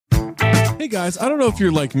Hey guys, I don't know if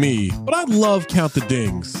you're like me, but I love Count the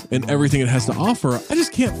Dings and everything it has to offer. I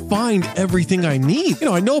just can't find everything I need.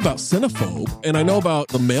 I know about Cinephobe, and I know about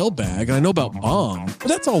the mailbag, and I know about Bomb, but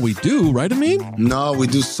that's all we do, right, Amin? No, we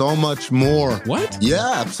do so much more. What?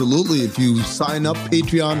 Yeah, absolutely. If you sign up,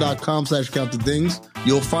 patreon.com/countthedings,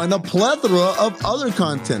 you'll find a plethora of other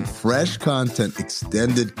content, fresh content,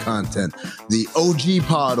 extended content, the OG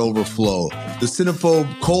pod overflow, the Cinephobe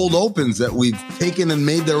cold opens that we've taken and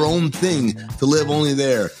made their own thing to live only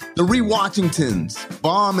there, the Rewatchingtons,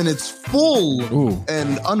 Bomb in its full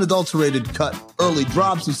and unadulterated cut, early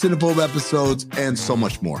drops of Cinephobe episodes, and so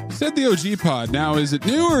much more. Said the OG pod. Now, is it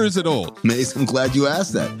new or is it old? Mace, I'm glad you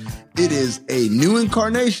asked that. It is a new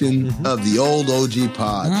incarnation of the old OG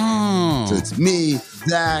pod. Oh. So it's me,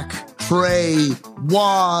 Zach, Trey,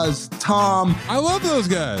 Waz, Tom. I love those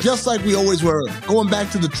guys. Just like we always were. Going back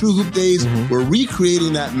to the True Hoop days, we're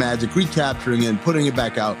recreating that magic, recapturing it, and putting it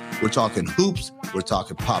back out. We're talking hoops, we're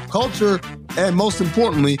talking pop culture, and most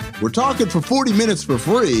importantly, we're talking for 40 minutes for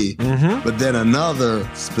free, but then another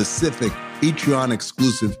specific Patreon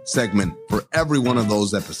exclusive segment for every one of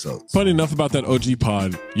those episodes. Funny enough about that OG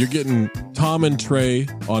pod, you're getting Tom and Trey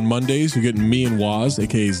on Mondays. You're getting me and Waz,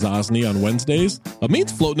 aka Zosny, on Wednesdays.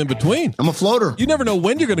 Amin's floating in between. I'm a floater. You never know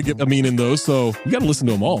when you're going to get Amin in those, so you got to listen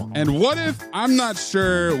to them all. And what if I'm not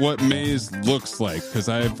sure what Maze looks like? Because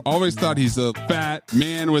I've always thought he's a fat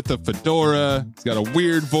man with a fedora. He's got a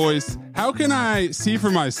weird voice. How can I see for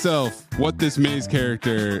myself what this Maze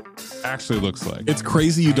character actually looks like? It's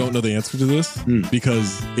crazy you don't know the answer to this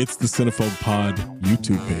because it's the Cinephobe Pod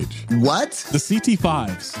YouTube page. What? The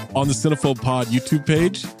CT5s on the Cinephobe Pod YouTube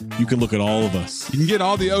page, you can look at all of us. You can get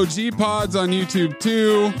all the OG pods on YouTube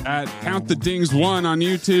too, at Count the Dings 1 on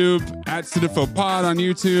YouTube, at Cinephobe Pod on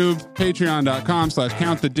YouTube,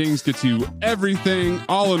 patreon.com/Count the Dings gets you everything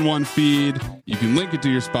all in one feed. You can link it to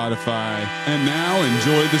your Spotify. And now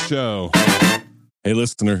enjoy the show. Hey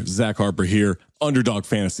listener, Zach Harper here, Underdog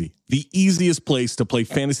Fantasy, the easiest place to play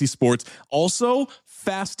fantasy sports. Also,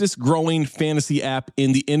 fastest growing fantasy app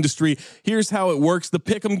in the industry. Here's how it works. The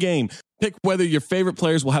Pick'em game. Pick whether your favorite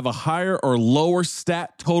players will have a higher or lower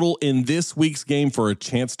stat total in this week's game for a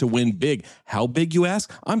chance to win big. How big, you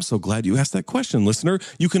ask? I'm so glad you asked that question, listener.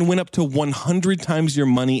 You can win up to 100 times your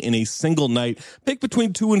money in a single night. Pick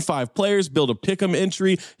between 2 and 5 players, build a Pick'em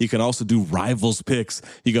entry. You can also do rivals picks.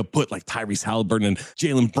 You can put like Tyrese Halliburton and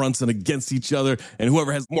Jalen Brunson against each other, and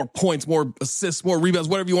whoever has more points, more assists, more rebounds,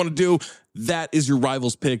 whatever you want to do, that is your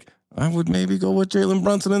rivals pick. I would maybe go with Jalen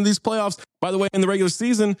Brunson in these playoffs. By the way, in the regular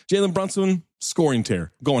season, Jalen Brunson, scoring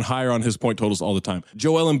tear, going higher on his point totals all the time.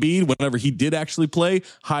 Joel Embiid, whenever he did actually play,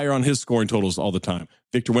 higher on his scoring totals all the time.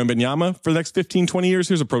 Victor Wembanyama, for the next 15, 20 years,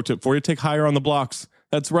 here's a pro tip for you. Take higher on the blocks.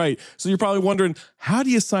 That's right. So you're probably wondering, how do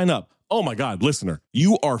you sign up? Oh my God, listener,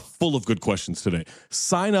 you are full of good questions today.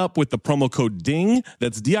 Sign up with the promo code DING,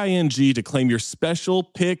 that's D-I-N-G, to claim your special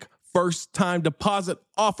pick first time deposit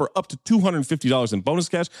offer up to $250 in bonus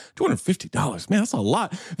cash. $250, man, that's a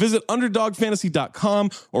lot. Visit underdogfantasy.com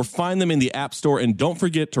or find them in the App Store. And don't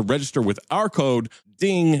forget to register with our code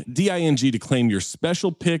DING, D-I-N-G, to claim your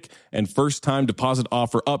special pick and first time deposit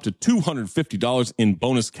offer up to $250 in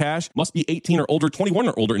bonus cash. Must be 18 or older, 21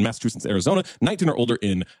 or older in Massachusetts, Arizona, 19 or older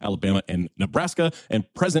in Alabama and Nebraska, and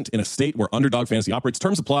present in a state where Underdog Fantasy operates.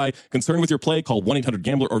 Terms apply. Concerned with your play, call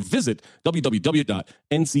 1-800-GAMBLER or visit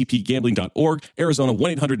www.ncpgambling.org. Arizona,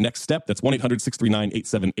 1-800-NEXT-STEP. That's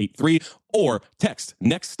 1-800-639-8783. Or text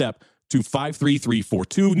NEXT STEP to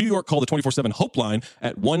 53342. New York, call the 24/7 Hope line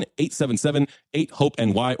at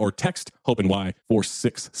 1-877-8-HOPE-NY or text HOPE-NY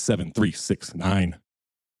 467-369.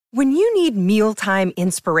 When you need mealtime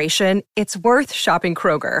inspiration, it's worth shopping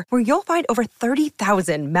Kroger, where you'll find over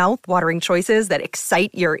 30,000 mouth-watering choices that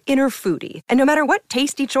excite your inner foodie. And no matter what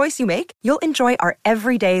tasty choice you make, you'll enjoy our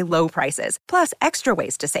everyday low prices, plus extra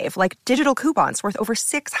ways to save, like digital coupons worth over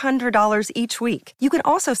 $600 each week. You can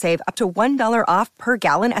also save up to $1 off per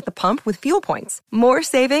gallon at the pump with fuel points. More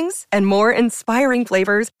savings and more inspiring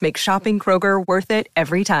flavors make shopping Kroger worth it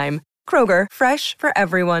every time. Kroger, fresh for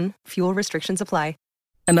everyone. Fuel restrictions apply.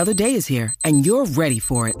 Another day is here, and you're ready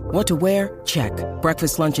for it. What to wear? Check.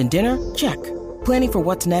 Breakfast, lunch, and dinner? Check. Planning for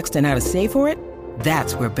what's next and how to save for it?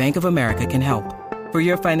 That's where Bank of America can help. For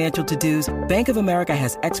your financial to-dos, Bank of America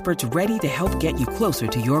has experts ready to help get you closer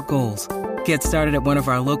to your goals. Get started at one of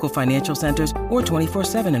our local financial centers or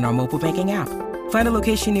 24/7 in our mobile banking app. Find a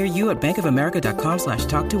location near you at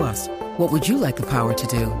bankofamerica.com/talktous. What would you like the power to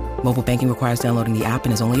do? Mobile banking requires downloading the app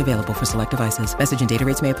and is only available for select devices. Message and data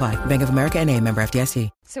rates may apply. Bank of America N.A., member FDIC.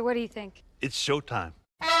 So what do you think? It's showtime.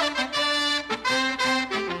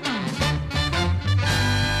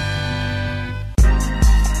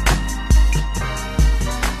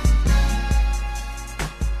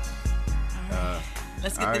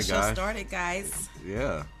 Get the right, show guys. started, guys.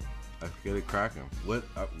 Yeah. Let's get it cracking. What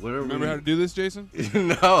are Remember how to do this, Jason?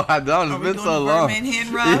 No, I don't. It's been so long. Birdman hand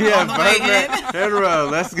rub Yeah, on the way Birdman in? hand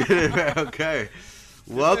rub. Let's get it back. Okay.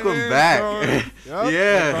 Welcome back. Yep,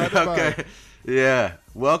 Yeah. right about Okay. it. Yeah.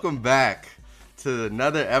 Welcome back to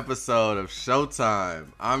another episode of Showtime.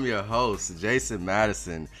 I'm your host, Jason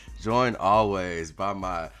Madison, joined always by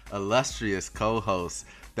my illustrious co-hosts,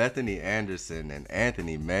 Bethany Anderson and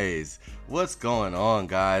Anthony Mays. What's going on,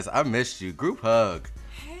 guys? I missed you. Group hug.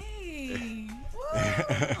 Hey.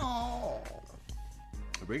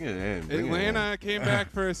 Bring it in. Bring Atlanta came back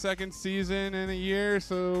for a second season in a year,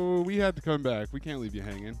 so we had to come back. We can't leave you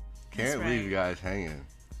hanging. Can't That's leave right. you guys hanging.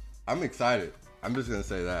 I'm excited. I'm just going to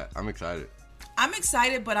say that. I'm excited. I'm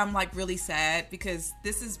excited, but I'm like really sad because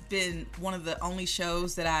this has been one of the only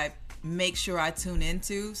shows that I make sure I tune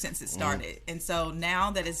into since it started. And so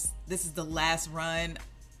now that this is the last run,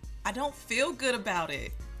 I don't feel good about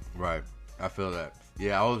it. Right. I feel that.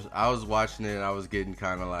 Yeah, I was watching it and I was getting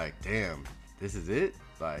kind of like, damn, this is it?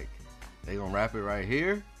 Like, they going to wrap it right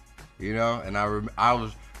here? You know? And I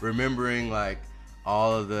was remembering like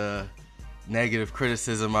all of the negative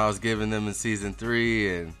criticism I was giving them in season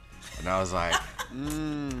 3 and I was like,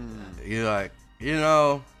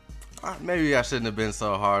 maybe I shouldn't have been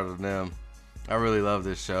so hard on them. I really love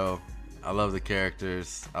this show. I love the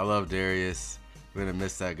characters. I love Darius. We're gonna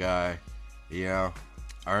miss that guy. You know,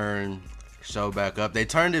 Earn, show back up. They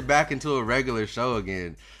turned it back into a regular show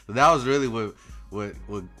again. So that was really what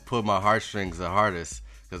put my heartstrings the hardest.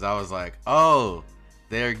 Because I was like, oh,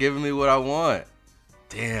 they're giving me what I want.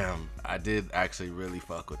 Damn, I did actually really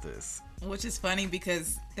fuck with this. Which is funny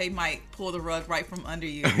because they might pull the rug right from under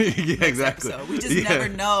you. Yeah, exactly. So we just never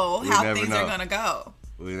know how never things know. are gonna go.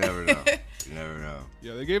 We never know. You never know.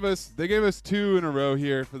 Yeah, they gave us 2 in a row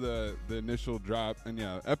here for the initial drop, and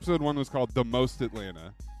yeah, episode 1 was called The Most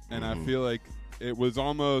Atlanta, and I feel like it was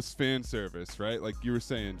almost fan service, right? Like you were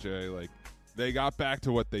saying, Jay, like they got back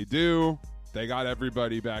to what they do. They got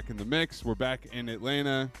everybody back in the mix. We're back in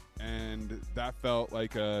Atlanta, and that felt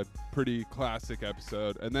like a pretty classic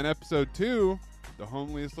episode. And then episode 2, The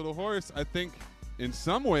Homeliest Little Horse, I think in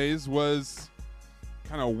some ways was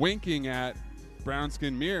kind of winking at Brown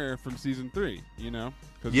Skin Mirror from season 3, you know?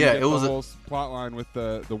 Because Yeah, it it was the a- whole plot line with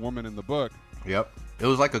the woman in the book. Yep. It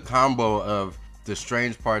was like a combo of the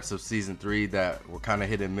strange parts of season 3 that were kind of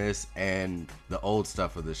hit and miss and the old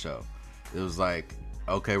stuff of the show. It was like,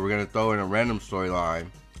 okay, we're going to throw in a random storyline,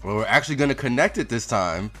 but we're actually going to connect it this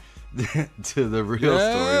time to the real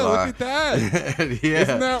Yeah, storyline. look at that. Yeah.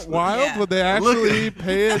 Isn't that wild? Yeah. Would they actually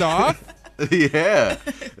pay it off? Yeah.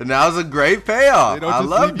 And that was a great payoff. They don't I just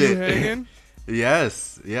loved leave you it. hanging?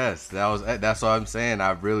 Yes. That's what I'm saying.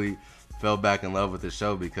 I really fell back in love with the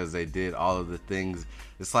show because they did all of the things.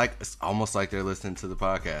 It's almost like they're listening to the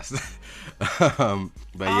podcast.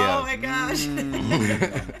 But yeah. Oh my gosh.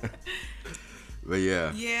 But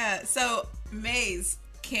yeah. Yeah. So, Maze,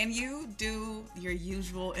 can you do your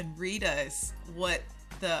usual and read us what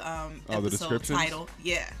the the episode descriptions? title?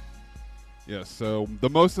 Yeah. Yeah, so The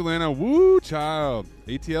Most Atlanta, woo child.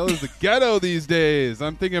 ATL is the ghetto these days.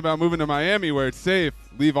 I'm thinking about moving to Miami where it's safe.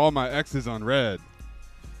 Leave all my exes on red.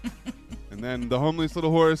 And then The Homeliest Little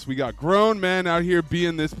Horse, we got grown men out here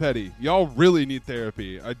being this petty. Y'all really need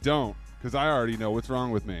therapy. I don't, because I already know what's wrong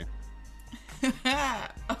with me.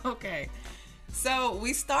 Okay. So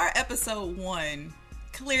we start episode 1.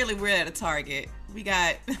 Clearly we're at a Target. We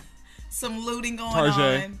got some looting going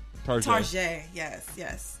on. Target.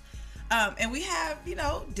 Yes. And we have,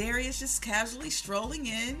 Darius just casually strolling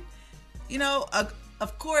in.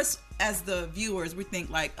 Of course, as the viewers, we think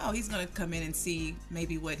like, oh, he's going to come in and see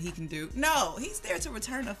maybe what he can do. No, he's there to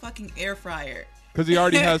return a fucking air fryer. Because he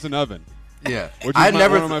already has an oven, Yeah. which is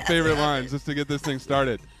one of my favorite lines just to get this thing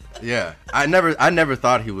started. Yeah. I never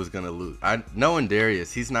thought he was gonna lose. Knowing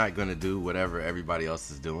Darius, he's not gonna do whatever everybody else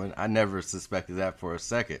is doing. I never suspected that for a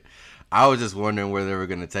second. I was just wondering where they were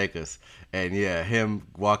gonna take us. And yeah, him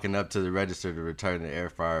walking up to the register to return the air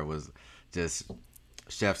fryer was just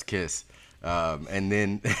chef's kiss. And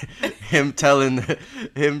then him telling the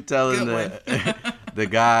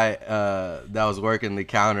guy that was working the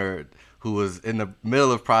counter, who was in the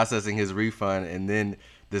middle of processing his refund, and then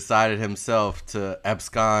decided himself to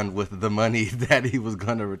abscond with the money that he was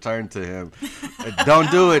going to return to him. Don't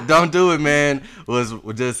do it, man, was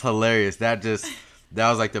just hilarious. That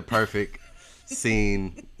was like the perfect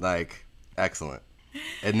scene, like excellent.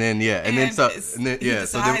 And then he decides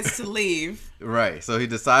to leave. Right. So he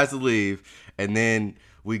decides to leave, and then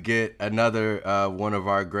we get another one of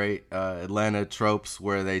our great Atlanta tropes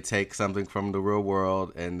where they take something from the real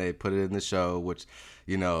world and they put it in the show, which,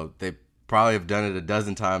 they probably have done it a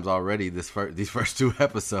dozen times already these first 2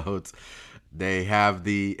 episodes. They have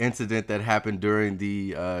the incident that happened during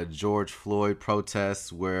the George Floyd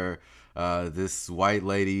protests where this white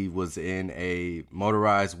lady was in a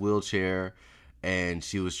motorized wheelchair and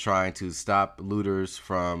she was trying to stop looters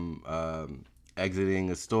from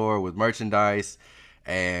exiting a store with merchandise,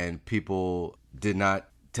 and people did not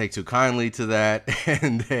take too kindly to that,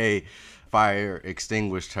 and they fire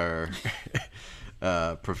extinguished her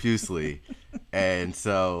profusely. And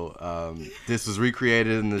so this was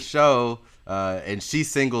recreated in the show, and she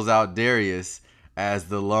singles out Darius as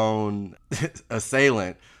the lone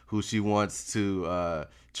assailant who she wants to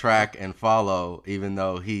track and follow, even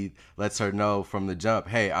though he lets her know from the jump,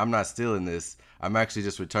 hey, I'm not stealing this. I'm actually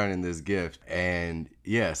just returning this gift. And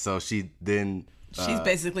yeah, so she then... she's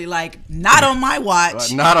basically like, not on my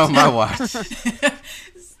watch. Not on my watch.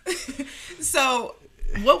 So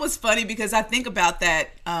what was funny, because I think about that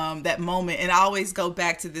that moment, and I always go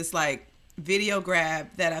back to this like video grab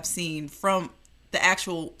that I've seen from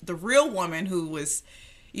the real woman who was,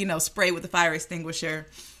 sprayed with the fire extinguisher.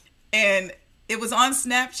 And it was on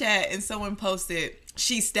Snapchat, and someone posted,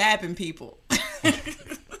 she's stabbing people.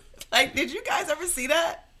 Like, did you guys ever see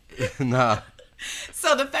that? Nah.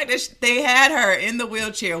 So the fact that they had her in the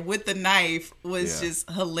wheelchair with the knife was just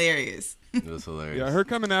hilarious. It was hilarious. Yeah, her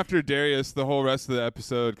coming after Darius the whole rest of the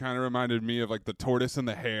episode kind of reminded me of like the tortoise and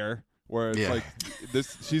the hare, where it's like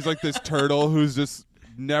this. She's like this turtle who's just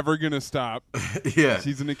never gonna stop. Yeah,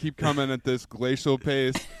 she's gonna keep coming at this glacial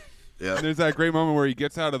pace. Yeah, and there's that great moment where he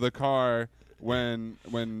gets out of the car when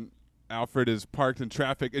Alfred is parked in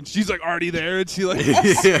traffic, and she's like already there, and she like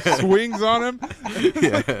swings on him.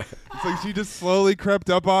 It's like she just slowly crept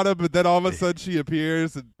up on him, but then all of a sudden she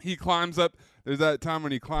appears, and he climbs up. There's that time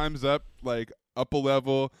when he climbs up like up a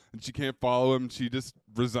level, and she can't follow him. She just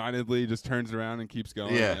resignedly just turns around and keeps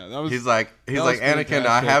going. Yeah, that was, he's like Anakin,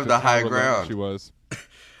 I have the high ground. She was.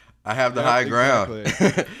 I have the high ground,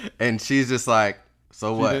 and she's just like,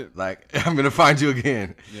 so what? Like, I'm gonna find you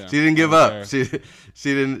again. Yeah, she didn't give up. She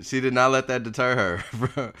did not let that deter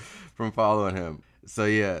her from following him. So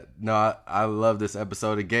yeah, no, I love this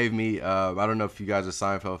episode. It gave me I don't know if you guys are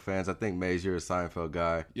Seinfeld fans. I think Maze, you're a Seinfeld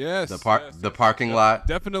guy. Yes. The parking lot.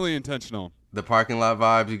 Definitely intentional. The parking lot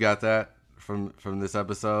vibes, you got that from this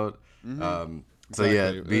episode. Mm-hmm. So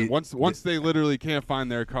exactly. Once they literally can't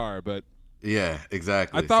find their car, but yeah,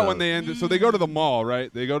 exactly. I thought when they ended, so they go to the mall,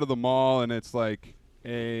 right? They go to the mall, and it's like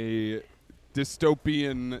a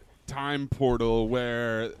dystopian time portal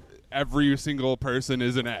where every single person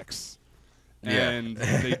is an X. And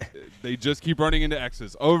they just keep running into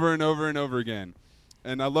X's over and over and over again.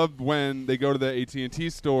 And I love when they go to the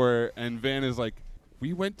AT&T store and Van is like,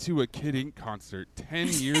 we went to a Kid Ink concert 10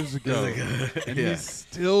 years ago, and he's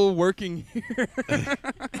still working here.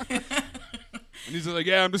 And he's like,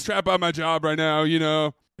 yeah, I'm just trapped by my job right now,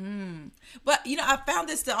 But, I found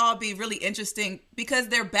this to all be really interesting because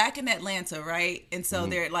they're back in Atlanta, right? And so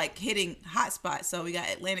they're like hitting hot spots. So we got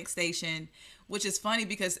Atlantic Station, which is funny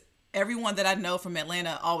because everyone that I know from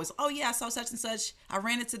Atlanta always, oh yeah, I saw such and such. I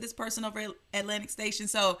ran into this person over at Atlantic Station.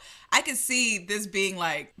 So I could see this being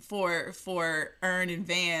like for Ern and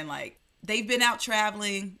Van, like they've been out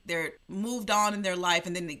traveling, they're moved on in their life,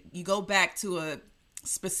 and then you go back to a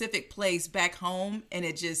specific place back home, and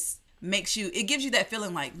it just it gives you that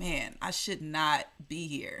feeling like, man, I should not be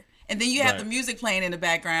here. And then you have the music playing in the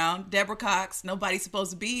background, Deborah Cox, nobody's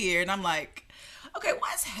supposed to be here, and I'm like, okay,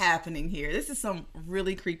 what's happening here? This is some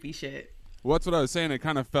really creepy shit. Well, that's what I was saying. It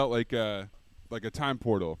kind of felt like a time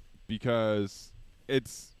portal because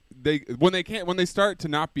when they start to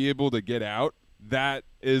not be able to get out, that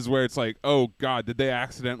is where it's like, oh God, did they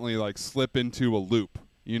accidentally like slip into a loop,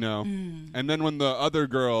 And then when the other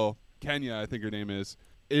girl, Kenya, I think her name is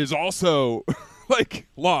also like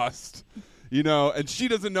lost. And she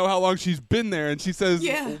doesn't know how long she's been there. And she says,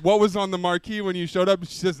 what was on the marquee when you showed up?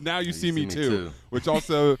 She says, now you see me too, which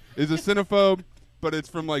also is a cinephobe, but it's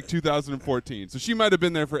from like 2014. So she might have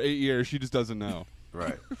been there for 8 years. She just doesn't know.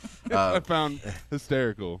 Right. I found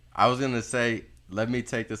hysterical. I was going to say, let me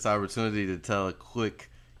take this opportunity to tell a quick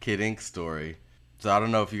Kid Ink story. So I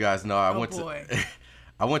don't know if you guys know, I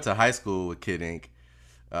went to high school with Kid Ink.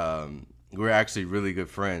 We're actually really good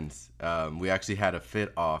friends. We actually had a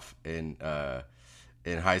fit off in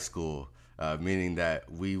high school, meaning that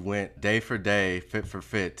we went day for day, fit for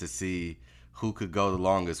fit, to see who could go the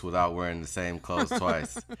longest without wearing the same clothes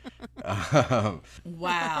twice.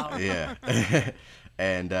 Wow. Yeah.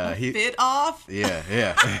 And fit off?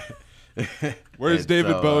 Yeah. Where's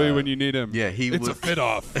David Bowie when you need him? Yeah, it's a fit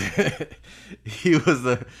off. He was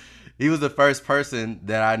the first person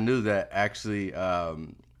that I knew that actually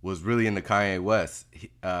was really into Kanye West.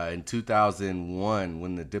 In 2001,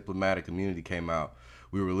 when the Diplomatic Immunity came out,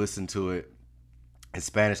 we were listening to it in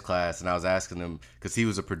Spanish class, and I was asking him, because he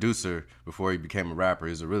was a producer before he became a rapper.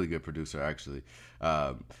 He was a really good producer, actually.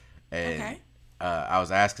 I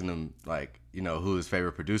was asking him, like, you know, who his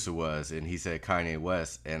favorite producer was, and he said Kanye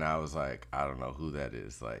West, and I was like, I don't know who that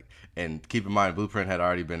is. Like, and keep in mind, Blueprint had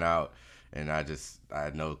already been out, and I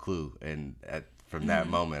had no clue. And from that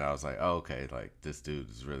moment, I was like, oh, okay, like, this dude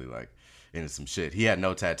is really, like, into some shit. He had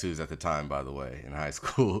no tattoos at the time, by the way, in high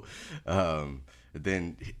school.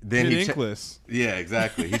 Then he yeah,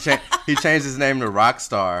 exactly. He changed his name to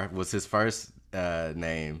Rockstar, was his first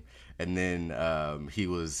name, and then he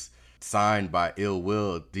was signed by Ill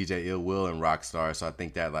Will, DJ Ill Will, and Rockstar. So I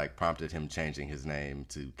think that like prompted him changing his name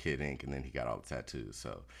to Kid Ink, and then he got all the tattoos.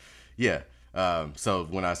 So yeah. So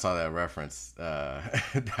when I saw that reference,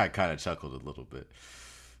 I kind of chuckled a little bit.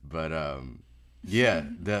 But yeah,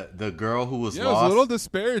 the girl who was lost. It was a little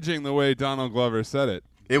disparaging the way Donald Glover said it.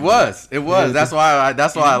 It was. That's why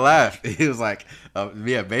I laughed. He was like,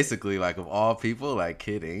 yeah, basically, like, of all people, like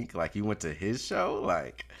Kid Ink, like you went to his show,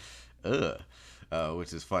 like,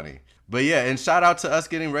 which is funny. But yeah, and shout out to us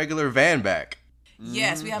getting regular Van back.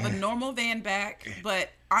 Yes, we have a normal Van back, but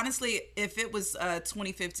honestly, if it was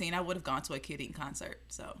 2015, I would have gone to a Kid Ink concert.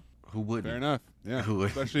 So who wouldn't? Fair enough. Yeah,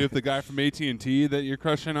 especially if the guy from AT&T that you're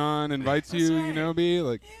crushing on invites you, right. You know, be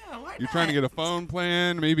like, yeah, why you're not? Trying to get a phone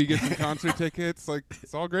plan, maybe get some concert tickets. Like,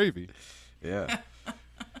 it's all gravy. Yeah,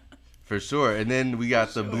 for sure. And then we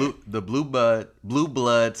got the Blue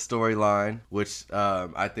Blood storyline, which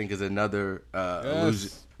I think is another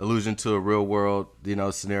allusion to a real world, you know,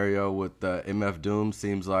 scenario with MF Doom.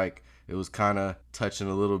 Seems like it was kind of touching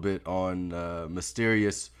a little bit on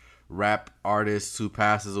mysterious rap artist who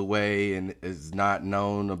passes away and is not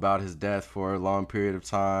known about his death for a long period of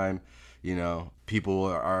time. You know, people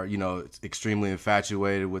are, you know, extremely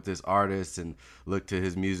infatuated with this artist and look to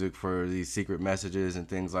his music for these secret messages and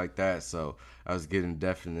things like that. So I was getting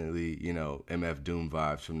definitely, you know, MF Doom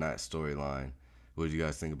vibes from that storyline. What did you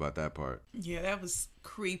guys think about that part? Yeah, that was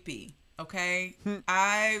creepy. Okay,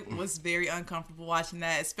 I was very uncomfortable watching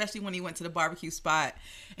that, especially when he went to the barbecue spot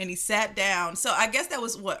and he sat down. So I guess that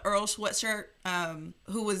was Earl Sweatshirt,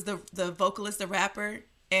 who was the vocalist, the rapper,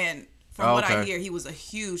 and from what I hear, he was a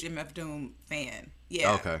huge MF Doom fan.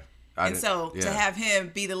 Yeah. Okay. To have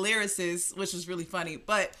him be the lyricist, which was really funny.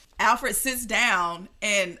 But Alfred sits down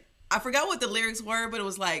and I forgot what the lyrics were, but it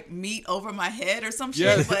was like meat over my head or some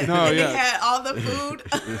shit. But he had all the food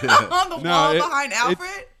on the wall behind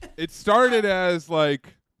Alfred. It started as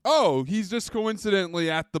like, oh, he's just coincidentally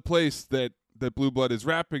at the place that Blue Blood is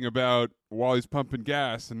rapping about while he's pumping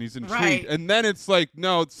gas and he's intrigued. Right. And then it's like,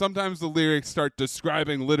 no, sometimes the lyrics start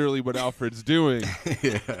describing literally what Alfred's doing.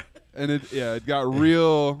 Yeah. And it got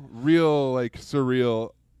real like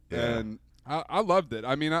surreal. Yeah. And I loved it.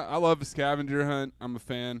 I mean, I love a scavenger hunt. I'm a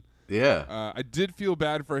fan. Yeah. I did feel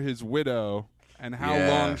bad for his widow and how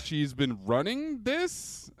long she's been running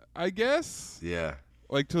this, I guess. Yeah.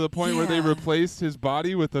 Like to the point where they replaced his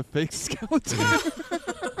body with a fake skeleton.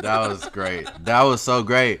 That was great. That was so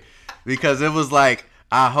great. Because it was like,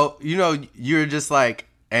 I hope, you know, you're just like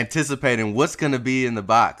anticipating what's going to be in the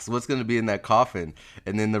box, what's going to be in that coffin.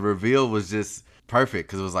 And then the reveal was just perfect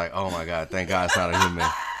because it was like, oh my God, thank God it's not a human.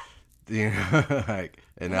 You know, like.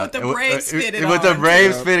 And with the braids fitted with the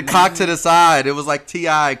braids fitted, cocked to the side. It was like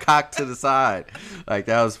T.I. cocked to the side. Like,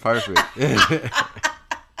 that was perfect.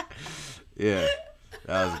 Yeah,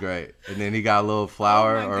 that was great. And then he got a little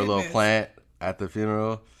flower or a little plant at the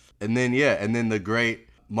funeral. And then, the great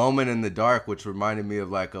moment in the dark, which reminded me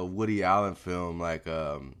of like a Woody Allen film, like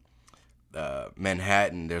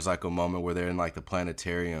Manhattan. There's like a moment where they're in like the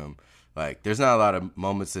planetarium. Like, there's not a lot of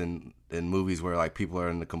moments in movies where like people are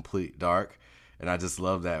in the complete dark. And I just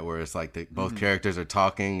love that, where it's like both characters are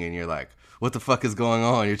talking and you're like, what the fuck is going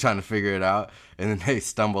on? You're trying to figure it out. And then they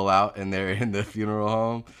stumble out and they're in the funeral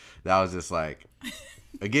home. That was just like,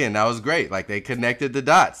 again, that was great. Like, they connected the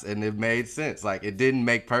dots and it made sense. Like, it didn't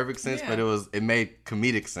make perfect sense, but it made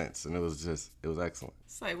comedic sense. And it was excellent.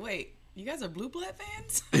 It's like, wait, you guys are Blue Blood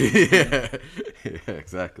fans? Yeah,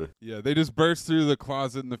 exactly. Yeah, they just burst through the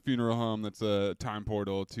closet in the funeral home. That's a time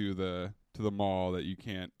portal to the mall that you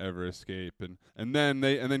can't ever escape, and then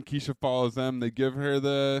Keisha follows them. They give her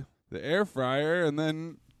the air fryer, and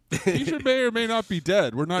then Keisha may or may not be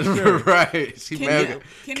dead. We're not sure. Right?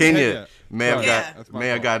 Kenya may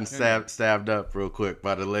have gotten stabbed up real quick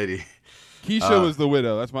by the lady. Keisha was the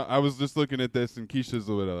widow. I was just looking at this, and Keisha's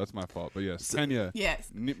the widow. That's my fault. But yes, Kenya. Yes.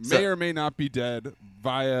 May or may not be dead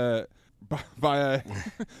via by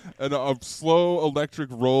a slow electric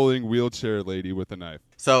rolling wheelchair lady with a knife.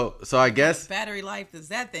 So I guess battery life does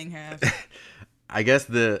that thing have? I guess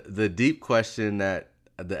the deep question that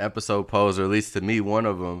the episode posed, or at least to me, one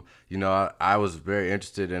of them, I was very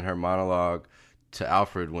interested in her monologue to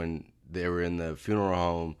Alfred when they were in the funeral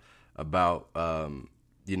home about,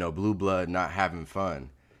 Blue Blood not having fun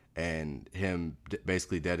and him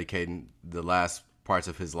basically dedicating the last parts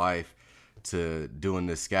of his life to doing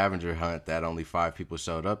this scavenger hunt that only 5 people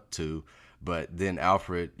showed up to. But then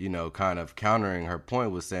Alfred, kind of countering her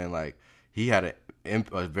point, was saying like he had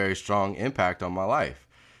a very strong impact on my life.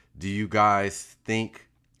 Do you guys think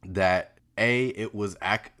that it was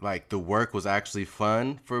like the work was actually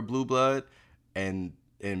fun for Blue Blood, and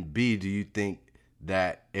B, do you think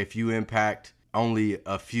that if you impact only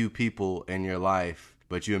a few people in your life,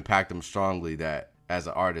 but you impact them strongly, that as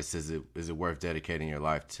an artist, is it worth dedicating your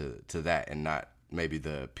life to that and not maybe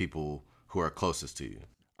the people who are closest to you?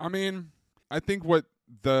 I mean, I think what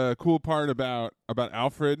the cool part about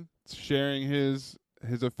Alfred sharing his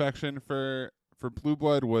affection for Blue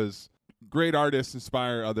Blood was great artists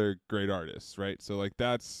inspire other great artists, right? So like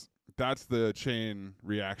that's the chain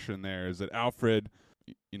reaction there, is that Alfred,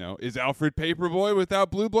 is Alfred Paperboy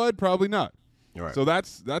without Blue Blood? Probably not. Right. So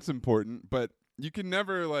that's important, but you can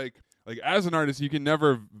never like as an artist, you can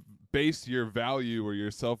never base your value or your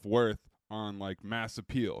self-worth on like mass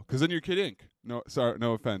appeal, because then you're Kid Ink. No, sorry,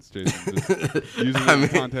 no offense, Jason. Just using the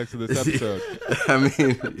context of this episode. I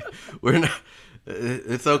mean, we're not.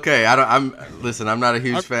 It's okay. I'm not a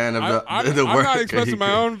huge fan of the work. I'm not expressing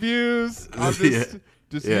my own views. I'm just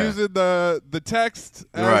using the text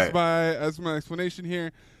as my explanation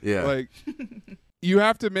here. Yeah. Like, you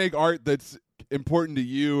have to make art that's important to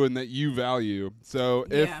you and that you value. So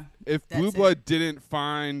if Blue Blood didn't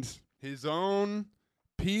find his own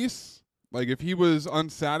peace, like if he was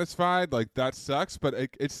unsatisfied, like that sucks. But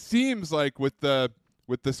it seems like with the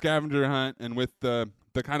scavenger hunt and with the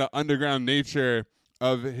kind of underground nature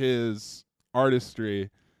of his artistry,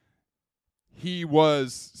 he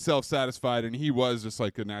was self-satisfied and he was just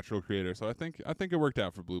like a natural creator. So I think it worked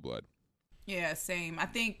out for Blue Blood. Yeah, same. I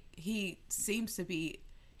think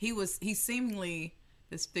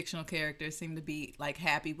this fictional character seemed to be like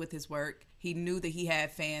happy with his work. He knew that he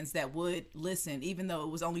had fans that would listen, even though it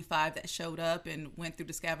was only 5 that showed up and went through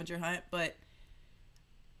the scavenger hunt. But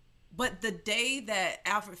the day that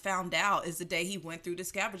Alfred found out is the day he went through the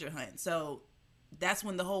scavenger hunt. So that's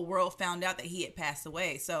when the whole world found out that he had passed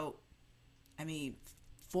away. So, I mean,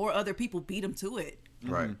 4 other people beat him to it.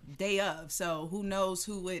 Right. Day of. So who knows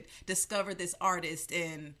who would discover this artist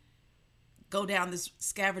and go down this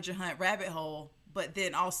scavenger hunt rabbit hole, but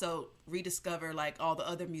then also rediscover like all the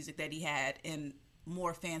other music that he had, and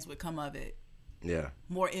more fans would come of it. Yeah.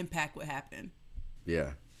 More impact would happen.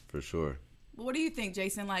 Yeah, for sure. What do you think,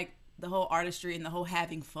 Jason? Like the whole artistry and the whole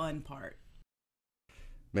having fun part?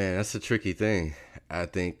 Man, that's a tricky thing. I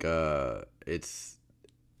think it's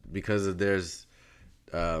because there's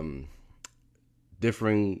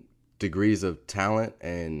differing degrees of talent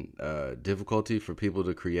and difficulty for people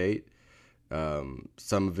to create.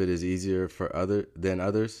 Some of it is easier than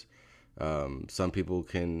others. Some people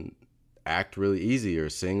can act really easy or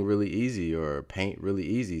sing really easy or paint really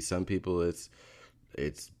easy. Some people it's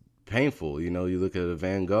painful. You look at a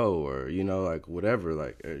Van Gogh or, like whatever,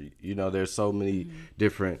 like, there's so many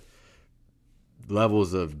different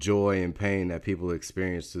levels of joy and pain that people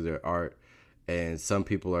experience through their art. And some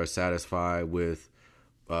people are satisfied with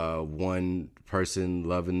one person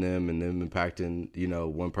loving them and them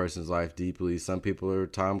impacting, one person's life deeply. Some people are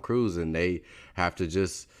Tom Cruise and they have to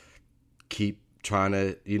just keep trying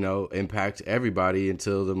to, impact everybody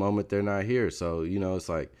until the moment they're not here. So, it's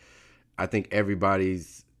like, I think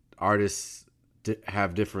everybody's artists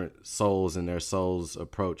have different souls, and their soul's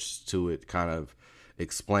approach to it kind of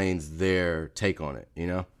explains their take on it,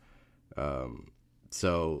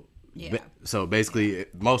 So basically,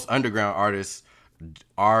 most underground artists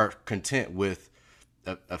are content with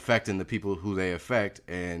affecting the people who they affect,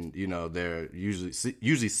 and they're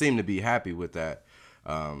usually seem to be happy with that.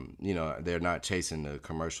 They're not chasing the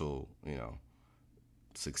commercial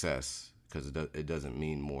success because it doesn't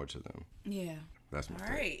mean more to them. Yeah. That's my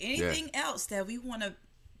all right. Anything else that we want to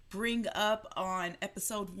bring up on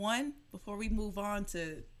episode 1 before we move on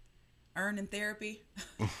to Earning Therapy?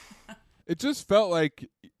 It just felt like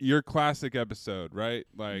your classic episode, right?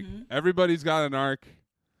 Like everybody's got an arc.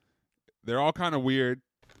 They're all kind of weird.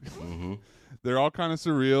 They're all kind of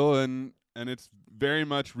surreal, and it's very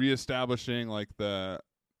much reestablishing like the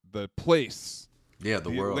place. Yeah, the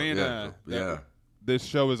world. Atlanta. Yeah. This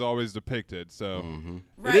show is always depicted. So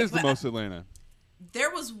Right, it is the most Atlanta.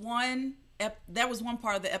 There was one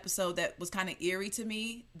part of the episode that was kind of eerie to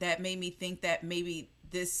me that made me think that maybe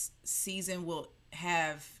this season will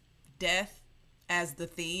have death as the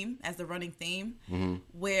theme, as the running theme,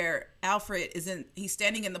 where Alfred he's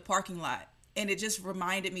standing in the parking lot, and it just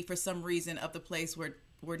reminded me for some reason of the place where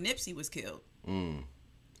Nipsey was killed.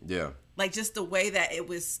 Yeah. Like just the way that it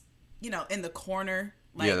was, in the corner.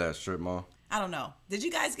 Like, yeah, that strip mall. I don't know. Did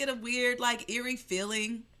you guys get a weird, like, eerie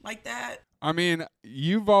feeling like that? I mean,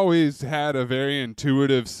 you've always had a very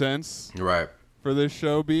intuitive sense Right. for this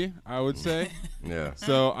show, B, I would say. Yeah.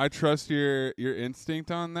 So I trust your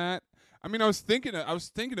instinct on that. I mean, I was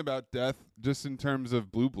thinking about death just in terms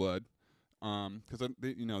of Blue Blood, because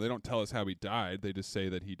they don't tell us how he died. They just say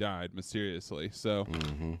that he died mysteriously. So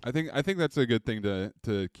I think that's a good thing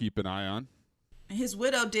to keep an eye on. His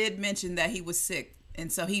widow did mention that he was sick,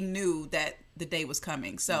 and so he knew that the day was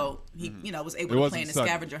coming. So he, was able to plan a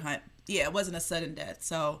scavenger hunt. Yeah, it wasn't a sudden death.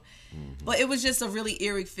 So, but it was just a really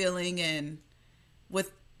eerie feeling, and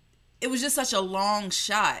it was just such a long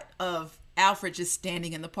shot of Alfred just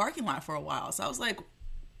standing in the parking lot for a while. So I was like,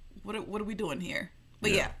 what are we doing here?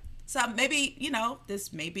 But yeah. So maybe,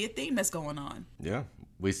 this may be a theme that's going on. Yeah.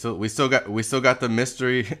 We still got the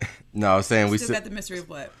mystery. No, I was saying we still got the mystery of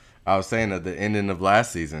what? I was saying at the ending of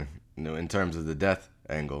last season, in terms of the death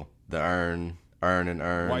angle, the urn,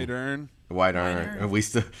 white urn. We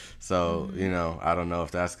still, so I don't know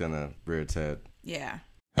if that's gonna rear its head. Yeah.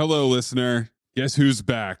 Hello, listener. Guess who's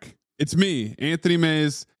back? It's me, Anthony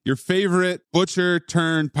Mays, your favorite butcher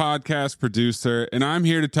turned podcast producer, and I'm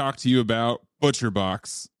here to talk to you about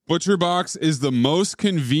ButcherBox. ButcherBox is the most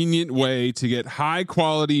convenient way to get high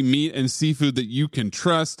quality meat and seafood that you can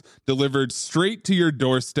trust delivered straight to your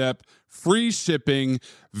doorstep, free shipping,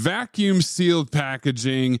 vacuum sealed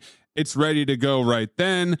packaging. It's ready to go right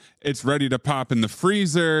then. It's ready to pop in the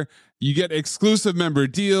freezer. You get exclusive member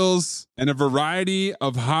deals and a variety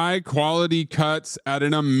of high quality cuts at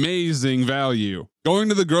an amazing value. Going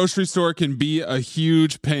to the grocery store can be a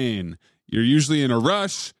huge pain. You're usually in a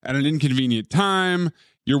rush at an inconvenient time.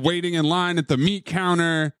 You're waiting in line at the meat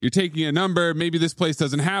counter. You're taking a number. Maybe this place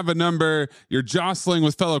doesn't have a number. You're jostling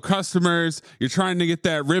with fellow customers. You're trying to get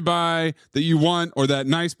that ribeye that you want or that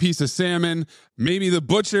nice piece of salmon. Maybe the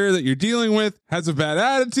butcher that you're dealing with has a bad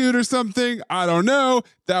attitude or something. I don't know.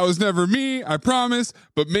 That was never me, I promise.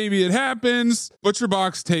 But maybe it happens.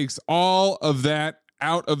 ButcherBox takes all of that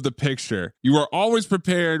out of the picture. You are always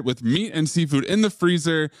prepared with meat and seafood in the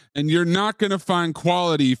freezer, and you're not going to find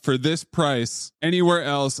quality for this price anywhere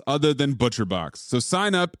else other than ButcherBox. So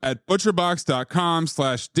sign up at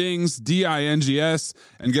butcherbox.com/dings, D-I-N-G-S,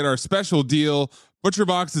 and get our special deal.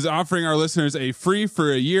 ButcherBox is offering our listeners a free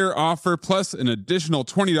for a year offer plus an additional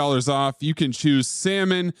 $20 off. You can choose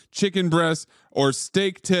salmon, chicken breast, or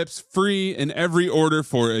steak tips free in every order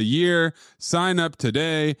for a year. Sign up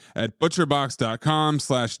today at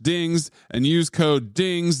butcherbox.com/dings and use code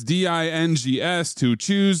DINGS, D-I-N-G-S, to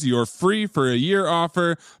choose your free for a year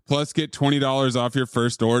offer plus get $20 off your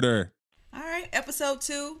first order. All right, episode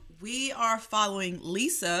 2, we are following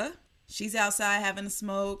Lisa. She's outside having a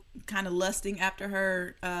smoke, kind of lusting after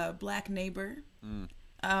her black neighbor.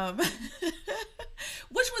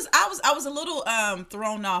 Which was I was a little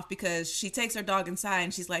thrown off because she takes her dog inside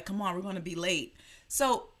and she's like, "Come on, we're going to be late."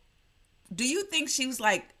 So, do you think she was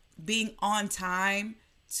like being on time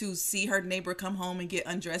to see her neighbor come home and get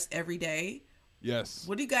undressed every day? Yes.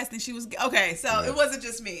 What do you guys think she was? Okay, so It wasn't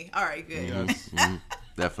just me. All right, good. Yes.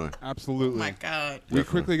 Definitely. Absolutely. Oh my God. We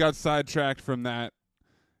quickly got sidetracked from that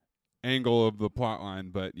angle of the plot line,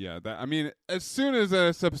 but yeah, as soon as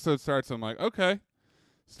this episode starts, I'm like, okay,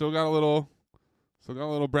 still got a little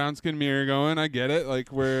brown skin mirror going. I get it.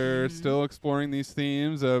 Like, we're still exploring these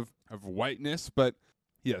themes of whiteness, but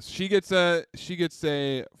yes, she gets a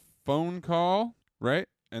phone call, right?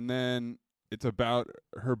 And then it's about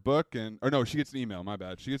her book she gets an email. My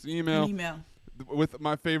bad. She gets an email. With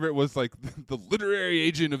my favorite was like the literary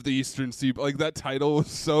agent of the Eastern Seaboard. Like, that title was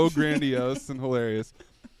so grandiose and hilarious.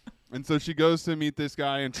 And so she goes to meet this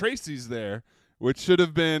guy, and Tracy's there, which is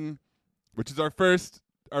our first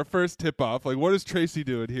tip off. Like, what is Tracy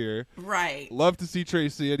doing here? Right. Love to see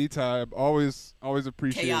Tracy anytime. Always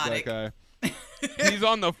appreciate Chaotic. that guy. He's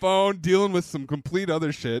on the phone dealing with some complete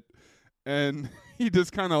other shit, and he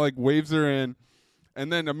just kind of like waves her in, and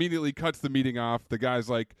then immediately cuts the meeting off. The guy's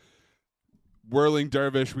like, "Whirling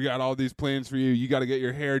Dervish, we got all these plans for you. You got to get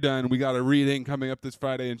your hair done. We got a reading coming up this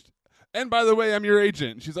Friday, and by the way, I'm your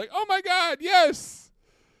agent." And she's like, "Oh my God, yes!"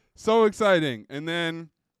 So exciting. And then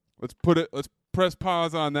let's press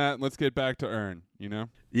pause on that and let's get back to Ern,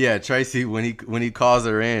 Yeah, Tracy, when he calls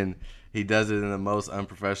her in, he does it in the most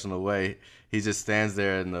unprofessional way. He just stands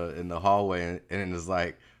there in the hallway and is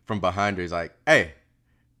like, from behind her, he's like, hey,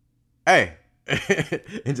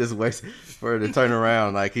 and just waits for her to turn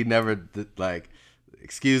around. Like, he never like,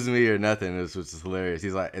 excuse me or nothing. Which is hilarious.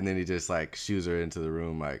 He's like, and then he just like shoos her into the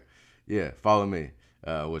room, like, yeah, follow me,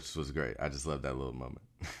 which was great. I just love that little moment.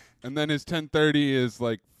 And then his 10:30 is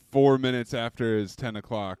like 4 minutes after his 10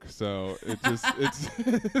 o'clock. So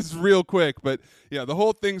it's real quick. But yeah, the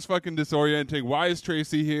whole thing's fucking disorienting. Why is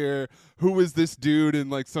Tracy here? Who is this dude in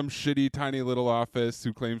like some shitty tiny little office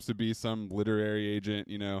who claims to be some literary agent?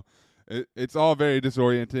 You know, it's all very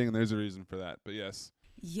disorienting, and there's a reason for that. But yes.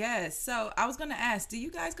 Yes. So I was going to ask, do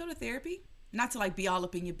you guys go to therapy? Not to like be all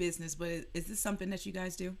up in your business, but is this something that you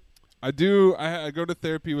guys do? I do. I go to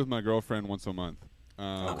therapy with my girlfriend once a month.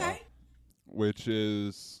 Okay. Which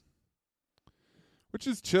is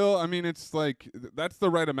chill. I mean, it's like that's the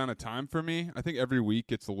right amount of time for me. I think every week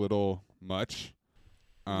it's a little much.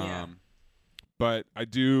 Yeah. But I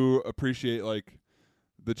do appreciate like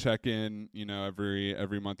the check-in, you know,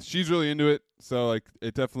 every month. She's really into it, so like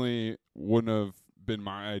it definitely wouldn't have been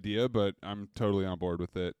my idea, but I'm totally on board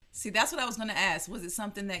with it. See, that's what I was going to ask. Was it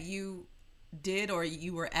something that you did or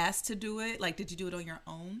you were asked to do it? Like, did you do it on your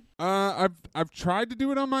own? I've tried to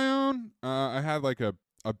do it on my own. I had like a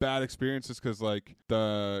bad experience just because like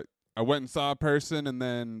I went and saw a person and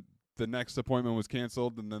then the next appointment was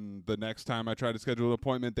canceled, and then the next time I tried to schedule an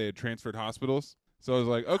appointment they had transferred hospitals. So I was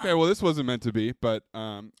like, okay, well this wasn't meant to be. But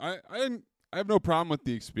I have no problem with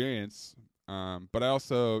the experience. But I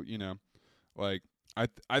also, you know, like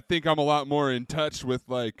I think I'm a lot more in touch with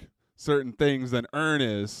like certain things than Ern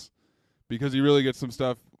is, because he really gets some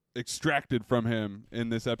stuff extracted from him in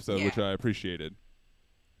this episode, which I appreciated.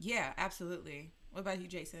 Yeah, absolutely. What about you,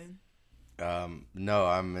 Jason? No,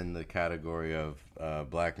 I'm in the category of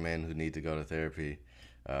black men who need to go to therapy.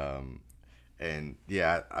 And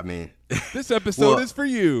yeah, I mean, this episode is for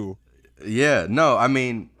you. Yeah, no, I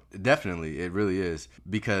mean, definitely, it really is,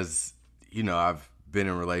 because, you know, I've been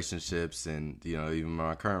in relationships, and, you know, even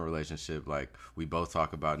my current relationship, like, we both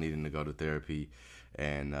talk about needing to go to therapy,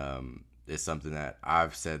 and it's something that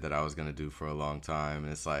I've said that I was going to do for a long time.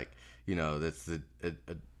 And it's like, you know, that's a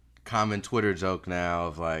common Twitter joke now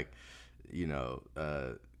of like, you know,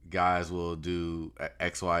 guys will do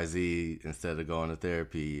XYZ instead of going to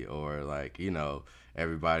therapy, or like, you know,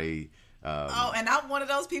 everybody. And I'm one of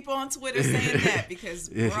those people on Twitter saying that because,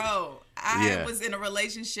 bro, I was in a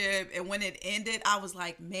relationship, and when it ended, I was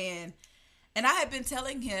like, man. And I had been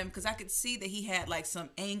telling him, because I could see that he had like some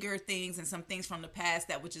anger things and some things from the past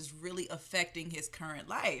that was just really affecting his current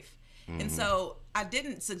life. Mm-hmm. And so I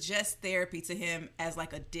didn't suggest therapy to him as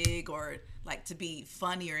like a dig or like to be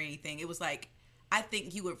funny or anything. It was like, I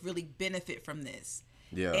think you would really benefit from this.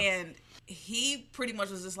 Yeah. And he pretty much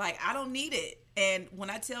was just like, I don't need it. And when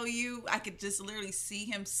I tell you, I could just literally see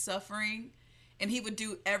him suffering, and he would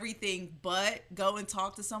do everything but go and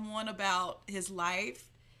talk to someone about his life,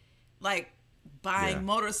 like buying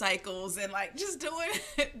motorcycles and like just doing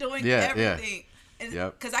everything.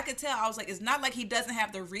 Because I could tell, I was like, it's not like he doesn't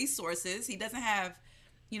have the resources. He doesn't have,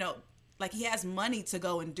 you know, like he has money to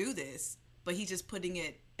go and do this, but he's just putting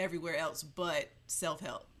it everywhere else but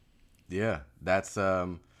self-help. Yeah, that's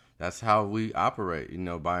how we operate, you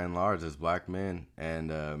know, by and large as black men.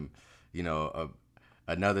 And, you know,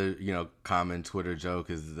 another, you know, common Twitter joke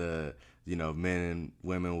is you know, men and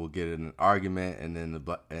women will get in an argument, and then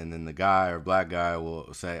the guy or black guy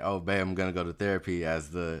will say, "Oh, babe, I'm gonna go to therapy,"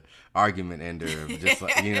 as the argument ender, just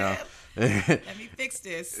like, you know. Let me fix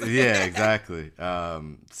this. Yeah, exactly.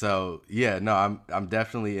 So yeah, no, I'm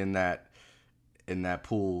definitely in that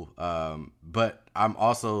pool. But I'm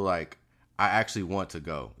also like, I actually want to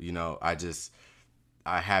go. You know, I just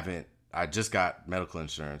got medical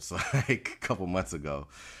insurance like a couple months ago,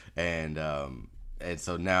 and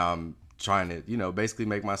so now I'm trying to, you know, basically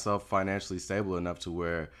make myself financially stable enough to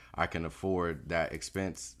where I can afford that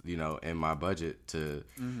expense, you know, in my budget to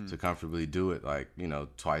comfortably do it, like, you know,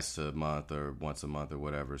 twice a month or once a month or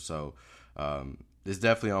whatever. So it's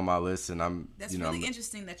definitely on my list, and that's really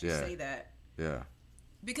interesting that you say that. Yeah.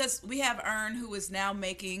 Because we have Ern, who is now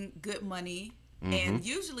making good money. And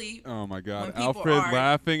usually, oh my God, Alfred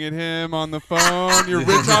laughing at him on the phone. You're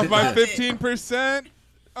rich off my 15%.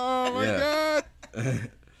 Oh my God.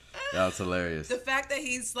 That was hilarious. The fact that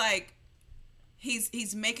he's like,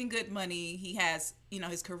 he's making good money. He has, you know,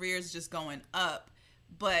 his career is just going up.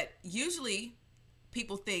 But usually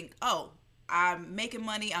people think, oh, I'm making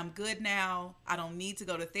money. I'm good now. I don't need to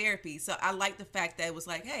go to therapy. So I like the fact that it was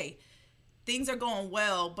like, hey, things are going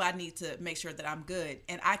well, but I need to make sure that I'm good.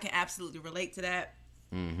 And I can absolutely relate to that.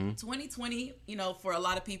 2020, for a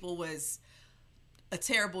lot of people was a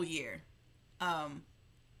terrible year.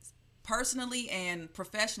 Personally and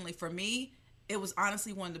professionally for me, it was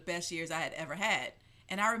honestly one of the best years I had ever had.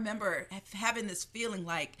 And I remember having this feeling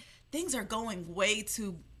like things are going way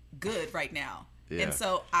too good right now. Yeah. And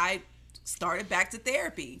so I started back to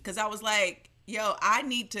therapy because I was like, I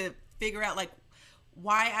need to figure out like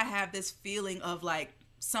why I have this feeling of like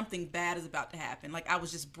something bad is about to happen. Like I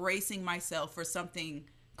was just bracing myself for something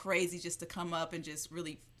crazy just to come up and just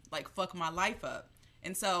really like fuck my life up.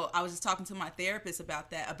 And so I was just talking to my therapist about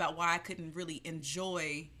that, about why I couldn't really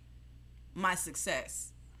enjoy my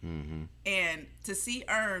success. Mm-hmm. And to see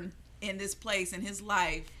Ern in this place in his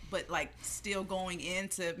life, but like still going in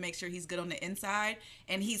to make sure he's good on the inside,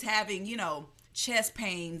 and he's having, chest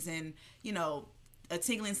pains and, a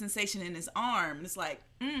tingling sensation in his arm. And it's like,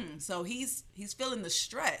 so he's feeling the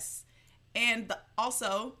stress. And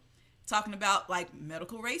also talking about like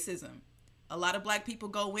medical racism. A lot of Black people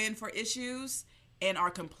go in for issues and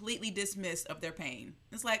are completely dismissed of their pain.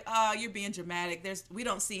 It's like, oh, you're being dramatic. We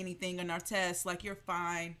don't see anything in our tests. Like, you're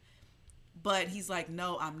fine. But he's like,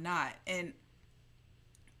 no, I'm not. And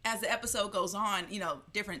as the episode goes on,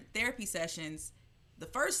 different therapy sessions, the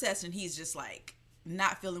first session, he's just like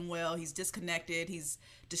not feeling well. He's disconnected. He's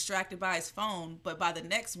distracted by his phone. But by the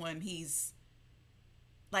next one, he's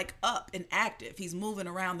like up and active. He's moving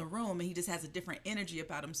around the room and he just has a different energy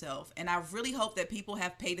about himself. And I really hope that people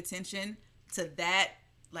have paid attention to that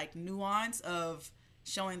like nuance of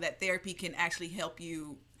showing that therapy can actually help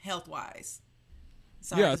you health wise.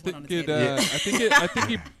 Sorry, I think I think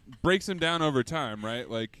he breaks him down over time, right?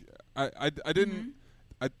 Like I didn't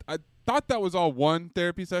I thought that was all one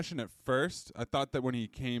therapy session at first. I thought that when he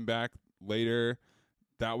came back later,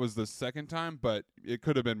 that was the second time, but it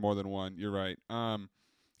could have been more than one. You're right.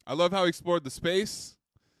 I love how he explored the space.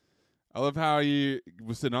 I love how he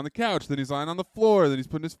was sitting on the couch, then he's lying on the floor, then he's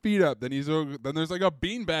putting his feet up, then there's like a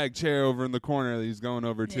beanbag chair over in the corner that he's going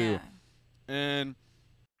over to. And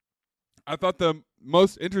I thought the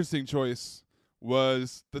most interesting choice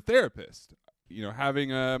was the therapist.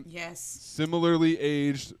 Having a similarly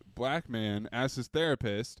aged Black man as his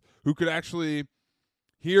therapist who could actually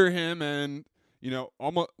hear him, and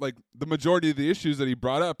almost like the majority of the issues that he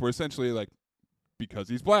brought up were essentially like because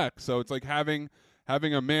he's Black. So it's like having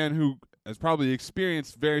a man who has probably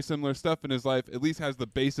experienced very similar stuff in his life, at least has the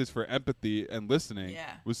basis for empathy and listening,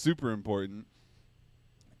 was super important.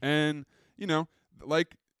 And,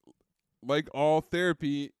 like all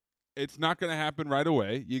therapy, it's not going to happen right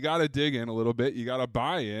away. You got to dig in a little bit. You got to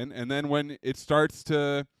buy in. And then when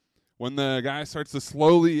the guy starts to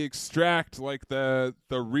slowly extract like the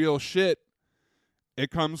real shit,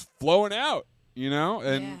 it comes flowing out,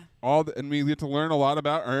 and and we get to learn a lot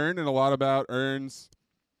about Ern and a lot about Ern's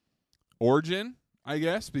origin, I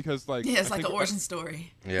guess, because like it's like an origin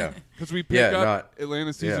story. Yeah, because we pick up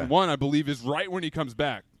Atlanta season 1, I believe, is right when he comes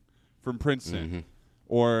back from Princeton,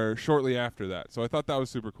 or shortly after that. So I thought that was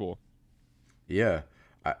super cool. Yeah,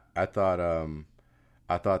 I thought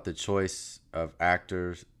the choice of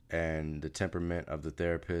actors and the temperament of the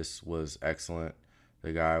therapist was excellent.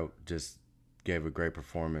 The guy just gave a great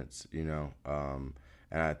performance, and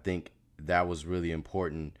I think that was really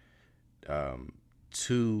important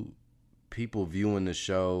to people viewing the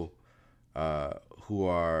show who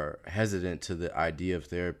are hesitant to the idea of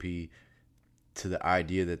therapy, to the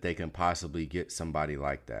idea that they can possibly get somebody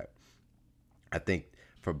like that. I think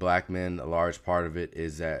for Black men, a large part of it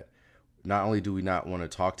is that not only do we not want to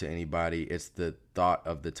talk to anybody, it's the thought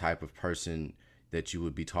of the type of person that you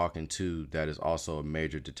would be talking to that is also a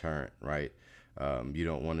major deterrent, right? You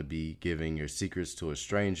don't want to be giving your secrets to a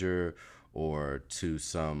stranger or to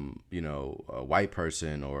some, a white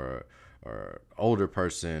person or older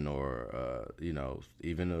person or,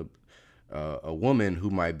 even a woman who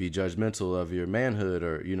might be judgmental of your manhood,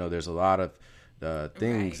 or, there's a lot of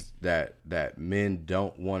things that men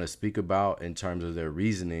don't want to speak about in terms of their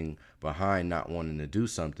reasoning behind not wanting to do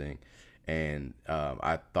something. And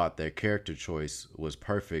I thought their character choice was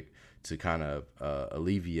perfect to kind of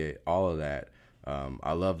alleviate all of that.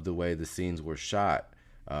 I loved the way the scenes were shot.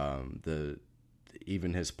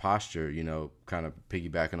 Even his posture, kind of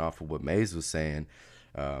piggybacking off of what Maze was saying,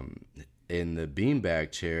 in the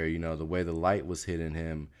beanbag chair, the way the light was hitting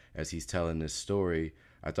him as he's telling this story.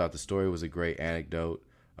 I thought the story was a great anecdote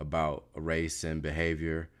about race and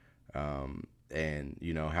behavior, and,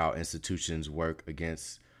 how institutions work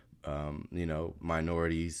against,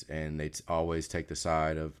 minorities, and they always take the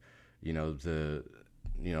side of,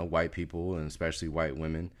 white people, and especially white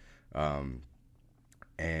women. And,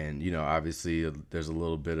 obviously there's a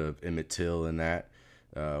little bit of Emmett Till in that.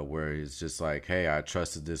 where he's just like, hey, I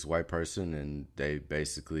trusted this white person and they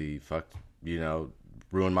basically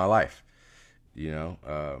ruined my life, and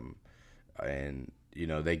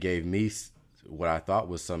they gave me what I thought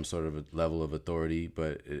was some sort of a level of authority,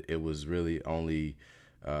 but it was really only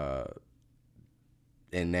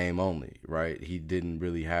in name only, right? He didn't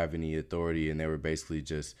really have any authority, and they were basically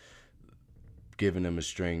just giving him a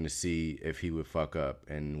string to see if he would fuck up,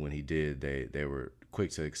 and when he did, they were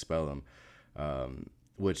quick to expel him.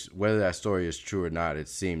 Which, whether that story is true or not, it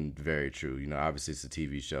seemed very true. Obviously it's a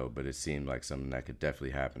TV show, but it seemed like something that could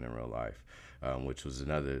definitely happen in real life, which was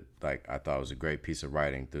another, I thought was a great piece of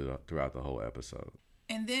writing throughout the whole episode.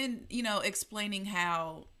 And then, explaining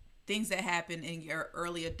how things that happen in your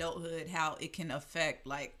early adulthood, how it can affect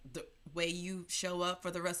the way you show up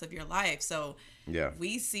for the rest of your life. So yeah,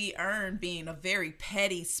 we see Earn being a very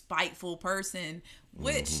petty, spiteful person,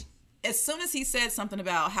 which as soon as he said something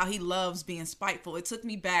about how he loves being spiteful, it took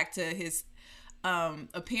me back to his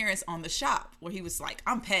appearance on The Shop, where he was like,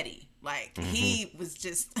 I'm petty. He was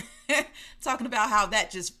just talking about how that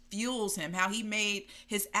just fuels him, how he made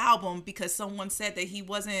his album because someone said that he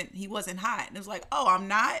wasn't hot. And it was like, oh, I'm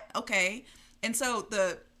not? Okay. And so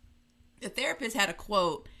the therapist had a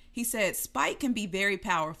quote. He said, spite can be very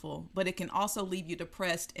powerful, but it can also leave you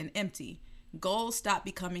depressed and empty. Goals stop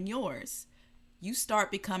becoming yours. You start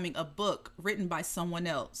becoming a book written by someone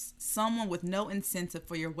else, someone with no incentive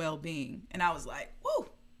for your well-being. And I was like, woo,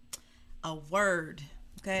 a word.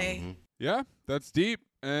 Okay. Yeah, that's deep.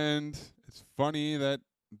 And it's funny that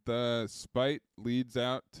the spite leads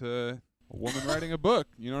out to a woman writing a book.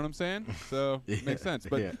 You know what I'm saying? So it makes sense.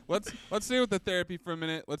 But let's stay with the therapy for a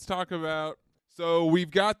minute. Let's talk about, so we've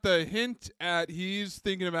got the hint at he's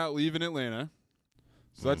thinking about leaving Atlanta.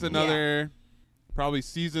 So that's another probably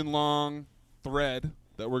season-long thread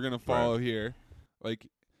that we're gonna follow here.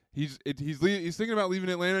 He's thinking about leaving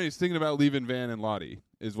Atlanta. He's thinking about leaving Van and Lottie,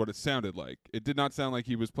 is what it sounded like. It did not sound like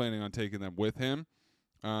he was planning on taking them with him,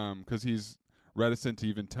 because he's reticent to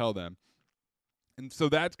even tell them. And so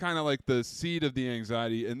that's kind of like the seed of the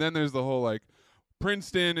anxiety. And then there's the whole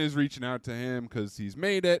Princeton is reaching out to him because he's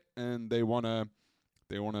made it, and they wanna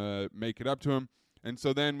make it up to him. And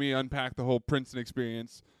so then we unpack the whole Princeton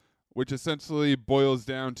experience, which essentially boils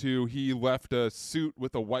down to he left a suit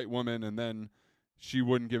with a white woman and then she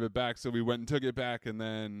wouldn't give it back. So we went and took it back, and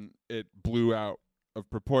then it blew out of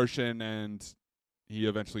proportion and he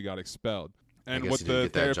eventually got expelled. And what the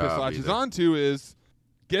therapist latches onto is,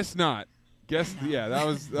 guess not. Yeah, that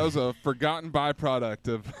was a forgotten byproduct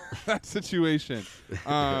of that situation.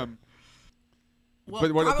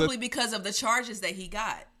 Probably because of the charges that he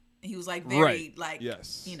got. He was very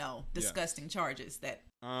disgusting charges that.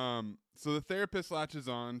 So the therapist latches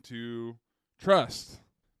on to trust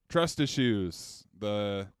issues,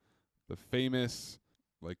 the famous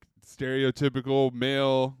stereotypical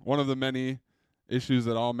male, one of the many issues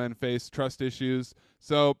that all men face, trust issues.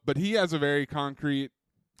 So, but he has a very concrete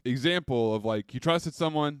example of you trusted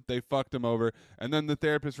someone, they fucked him over, and then the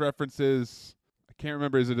therapist references, I can't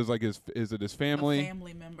remember, is it his family? A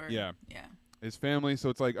family member. Yeah. His family. So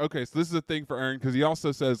it's okay, so this is a thing for Earn, because he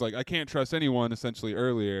also says I can't trust anyone, essentially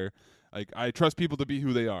earlier. I trust people to be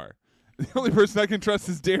who they are. The only person I can trust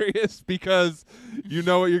is Darius, because you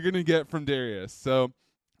know what you're gonna get from Darius. So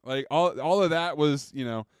all of that was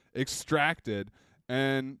extracted,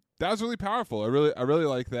 and that was really powerful. I really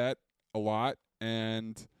like that a lot.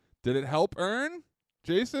 And did it help Earn?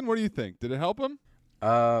 Jason, what do you think? Did it help him?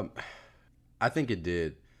 I think it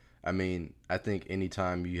did. I mean, I think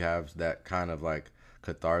anytime you have that kind of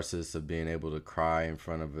catharsis of being able to cry in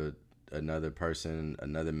front of another person,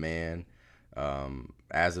 another man,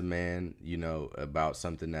 as a man, about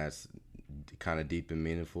something that's kind of deep and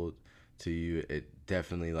meaningful to you, it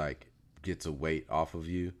definitely gets a weight off of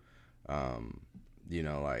you.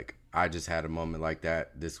 I just had a moment like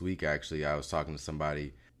that this week. Actually, I was talking to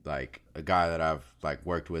somebody, a guy that I've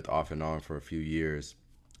worked with off and on for a few years.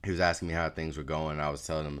 He was asking me how things were going. I was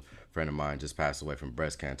telling him a friend of mine just passed away from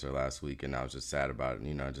breast cancer last week, and I was just sad about it.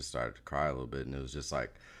 And, I just started to cry a little bit, and it was just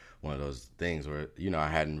one of those things where, I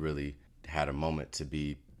hadn't really had a moment to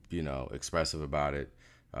be, expressive about it.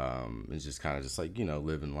 It's just kind of just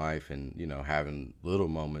living life and, having little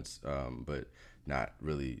moments, but not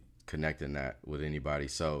really connecting that with anybody.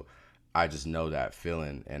 So I just know that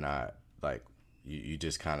feeling, and I you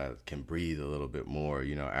just kind of can breathe a little bit more,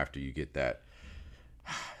 after you get that,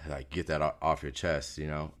 get that off your chest,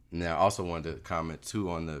 Now, I also wanted to comment too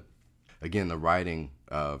on the writing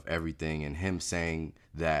of everything, and him saying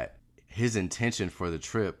that his intention for the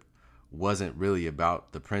trip wasn't really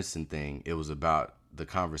about the Princeton thing. It was about the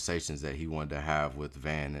conversations that he wanted to have with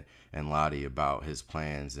Van and Lottie about his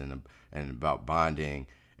plans and about bonding.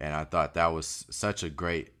 And I thought that was such a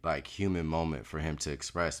great like human moment for him to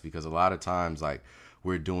express, because a lot of times like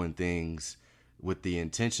we're doing things with the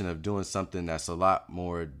intention of doing something that's a lot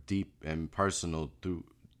more deep and personal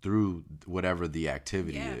through whatever the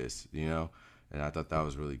activity is, you know? And I thought that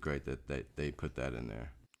was really great that they put that in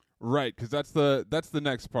there. Right, because that's the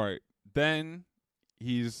next part. Then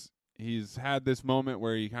he's had this moment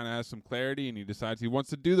where he kind of has some clarity, and he decides he wants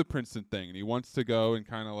to do the Princeton thing, and he wants to go and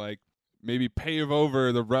kind of like maybe pave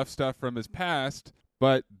over the rough stuff from his past.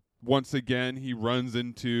 But once again, he runs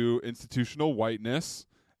into institutional whiteness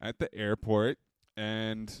at the airport,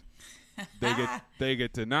 and they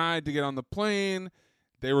get denied to get on the plane.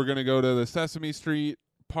 They were going to go to the Sesame Street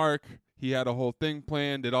park. He had a whole thing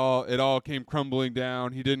planned. It all came crumbling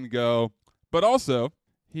down. He didn't go. But also,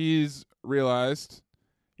 he's realized,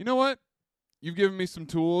 you know what? You've given me some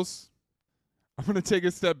tools. I'm going to take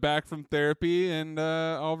a step back from therapy, and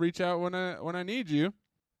I'll reach out when I need you.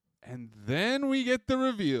 And then we get the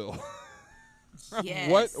reveal.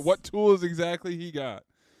 Yes. What tools exactly he got.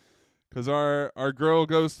 Because our girl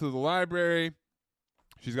goes to the library.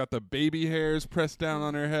 She's got the baby hairs pressed down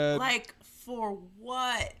on her head. Like, for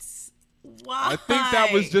what? Why? I think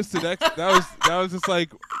that was just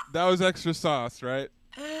that was extra sauce, right?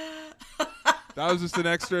 That was just an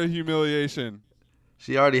extra humiliation.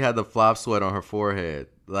 She already had the flop sweat on her forehead,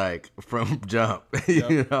 like from jump,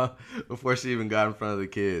 you know, before she even got in front of the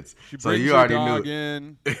kids. So you already knew.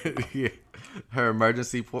 In. Yeah. Her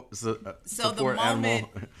emergency support the moment, animal.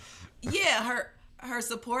 Yeah, her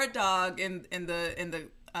support dog in the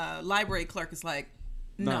library clerk is like,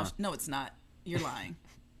 no, it's not. You're lying.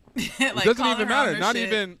 Like, it doesn't even matter.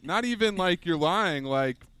 Not even like you're lying.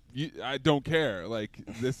 Like I don't care. Like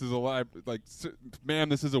this is a like, ma'am,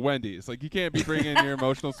 this is a Wendy's. Like you can't be bringing your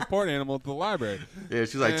emotional support animal to the library. Yeah,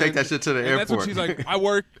 she's like, take that shit to the airport. That's what she's like. I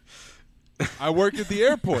work at the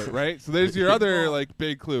airport, right? So there's your other like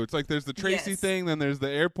big clue. It's like there's the Tracy thing, then there's the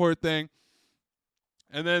airport thing,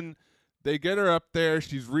 and then they get her up there.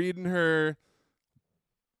 She's reading her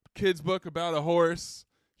kid's book about a horse.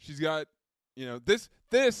 She's got, you know, this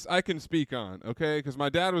I can speak on, okay? Because my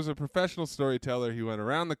dad was a professional storyteller. He went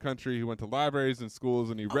around the country. He went to libraries and schools,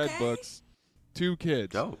 and he read books. 2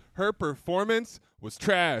 kids. Dope. Her performance was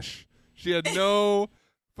trash. She had no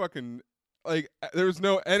fucking, like, there was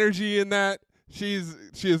no energy in that. She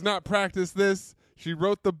has not practiced this. She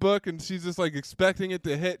wrote the book, and she's just, like, expecting it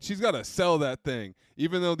to hit. She's got to sell that thing,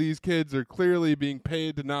 even though these kids are clearly being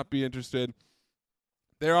paid to not be interested.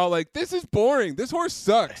 They're all like, this is boring. This horse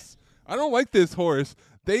sucks. I don't like this horse.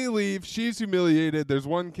 They leave. She's humiliated. There's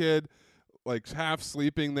one kid, like, half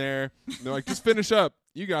sleeping there. And they're like, just finish up.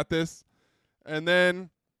 You got this. And then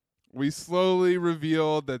we slowly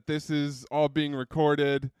reveal that this is all being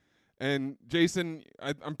recorded. And, Jason,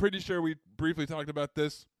 I'm pretty sure we briefly talked about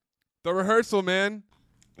this. The rehearsal, man.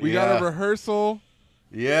 We got a rehearsal.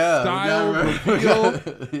 Yeah. Style reveal.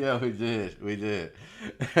 Yeah, we did.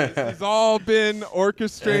 It's all been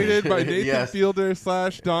orchestrated by Nathan Fielder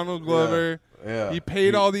 / Donald Glover. Yeah. He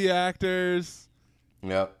paid all the actors.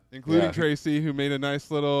 Yep. Including Tracy, who made a nice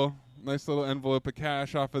little envelope of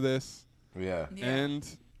cash off of this. Yeah. And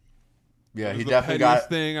he the definitely got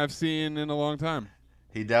thing I've seen in a long time.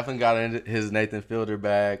 He definitely got in his Nathan Fielder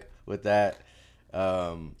bag with that.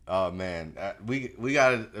 Oh man, we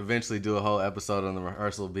gotta eventually do a whole episode on the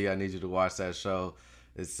rehearsal. B, I need you to watch that show.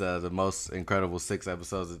 It's the most incredible 6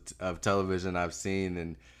 episodes of television I've seen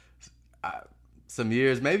in some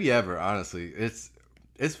years, maybe ever. Honestly, it's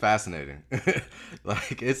fascinating.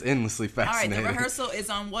 Like it's endlessly fascinating. All right, the rehearsal is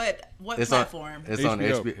on what platform? It's on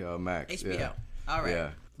HBO Max. HBO. Yeah. All right. Yeah,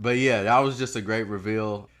 but yeah, that was just a great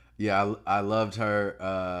reveal. Yeah, I loved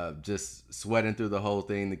her just sweating through the whole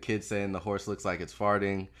thing. The kid saying the horse looks like it's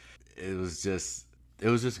farting. It was just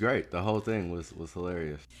great. The whole thing was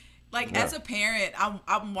hilarious. Like as a parent,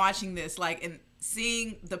 I'm watching this like and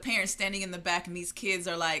seeing the parents standing in the back and these kids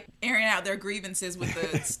are like airing out their grievances with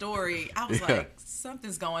the story. I was like,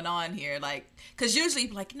 something's going on here. Like, because usually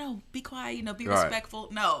like, no, be quiet, be respectful.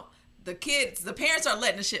 No. The parents are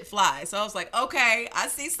letting the shit fly. So I was like, okay, I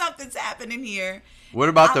see something's happening here. What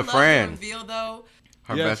about the friend? The reveal, though.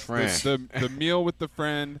 Her best friend. The meal with the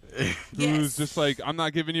friend who's just like, I'm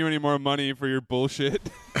not giving you any more money for your bullshit.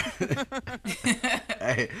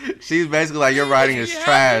 Hey, she's basically like, your writing is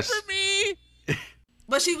trash. For me?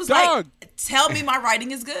 But she was like, tell me my writing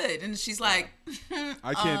is good. And she's like,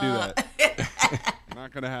 I can't do that.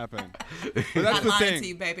 Not going to happen. But that's the thing. To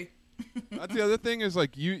you, baby. That's the other thing is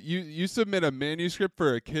like you submit a manuscript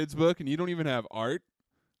for a kid's book and you don't even have art.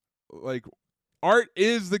 Like, art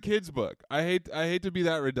is the kids' book. I hate to be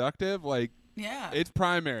that reductive. Like, yeah, it's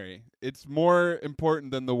primary. It's more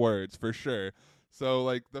important than the words for sure. So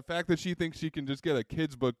like the fact that she thinks she can just get a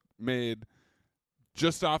kids' book made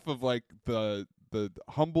just off of like the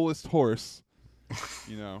humblest horse,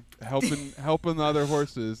 you know, helping the other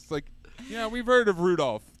horses. It's like, yeah, we've heard of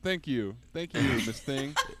Rudolph. Thank you, Miss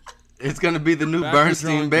Thing. It's gonna be the new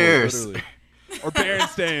Bernstein Bears, or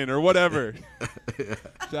Berenstain, or whatever.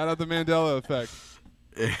 Shout out the Mandela effect.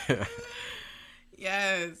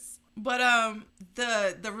 Yes, but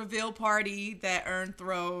the reveal party that Ern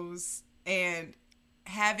throws and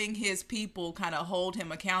having his people kind of hold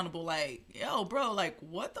him accountable, like, yo, bro, like,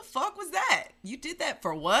 what the fuck was that? You did that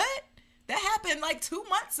for what? That happened like 2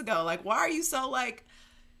 months ago. Like, why are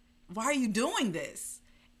you doing this?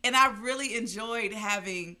 And I really enjoyed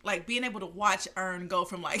being able to watch Ern go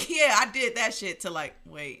from like, yeah, I did that shit to like,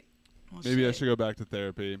 wait. Maybe I should go back to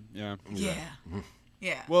therapy. Yeah.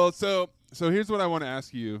 Yeah. Well, so here's what I want to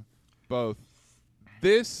ask you both.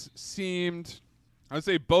 This seemed, I would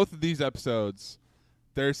say both of these episodes,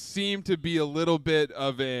 there seemed to be a little bit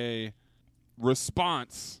of a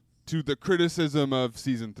response to the criticism of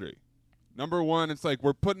season 3. Number one, it's like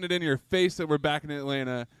we're putting it in your face that we're back in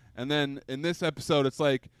Atlanta. And then in this episode, it's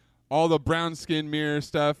like all the brown skin mirror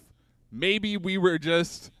stuff. Maybe we were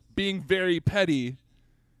just being very petty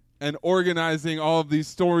and organizing all of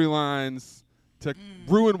these storylines to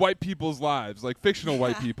ruin white people's lives, like fictional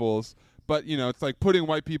white people's. But, you know, it's like putting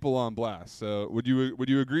white people on blast. So would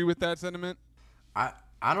you agree with that sentiment?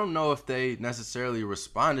 I don't know if they necessarily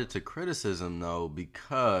responded to criticism, though,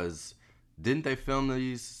 because didn't they film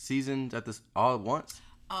these seasons all at once?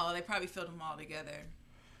 Oh, they probably filmed them all together.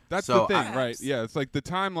 That's the thing, right? Yeah, it's like the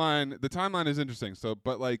timeline. The timeline is interesting. So,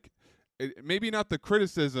 but like, maybe not the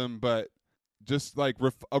criticism, but just like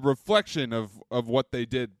a reflection of what they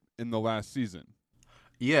did in the last season.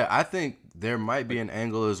 Yeah, I think there might be an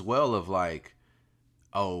angle as well of like,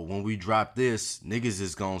 oh, when we drop this, niggas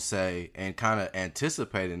is gonna say, and kind of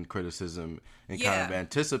anticipating criticism and kind of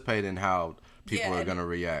anticipating how people are gonna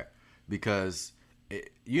react, because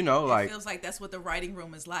it feels like that's what the writing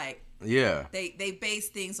room is like. Yeah, they base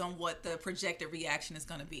things on what the projected reaction is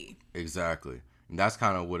gonna be. Exactly, and that's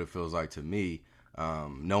kind of what it feels like to me.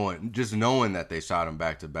 Knowing that they shot them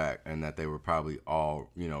back to back and that they were probably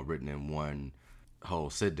all written in one whole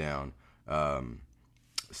sit down.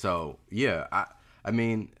 So yeah, I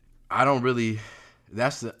mean, I don't really.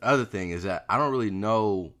 That's the other thing, is that I don't really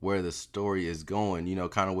know where the story is going.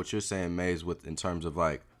 Kind of what you're saying, Maze, in terms of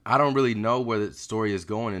like, I don't really know where the story is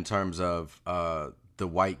going in terms of the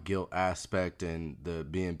white guilt aspect and the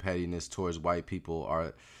being pettiness towards white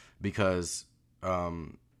people, because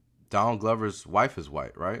Donald Glover's wife is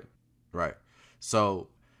white, right? Right. So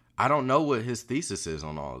I don't know what his thesis is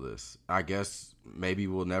on all of this. I guess maybe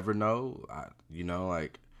we'll never know.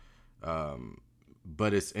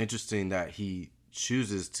 But it's interesting that he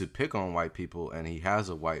chooses to pick on white people and he has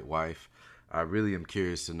a white wife. I really am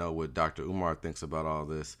curious to know what Dr. Umar thinks about all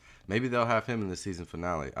this. Maybe they'll have him in the season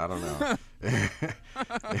finale. I don't know.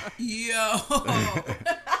 Yo.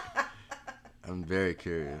 I'm very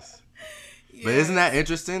curious. Yes. But isn't that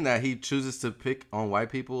interesting that he chooses to pick on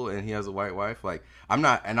white people and he has a white wife? Like, I'm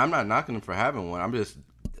not knocking him for having one.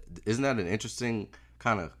 Isn't that an interesting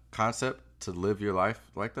kind of concept to live your life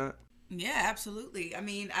like that? Yeah, absolutely. I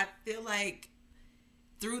mean, I feel like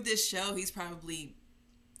through this show, he's probably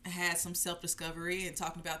had some self-discovery and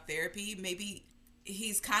talking about therapy. Maybe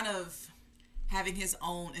he's kind of having his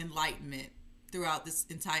own enlightenment throughout this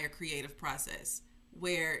entire creative process,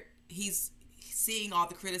 where he's seeing all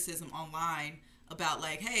the criticism online about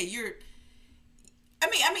like, hey,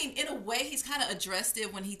 I mean, in a way, he's kind of addressed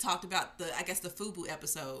it when he talked about the FUBU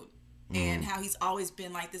episode. And how he's always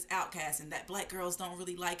been like this outcast and that black girls don't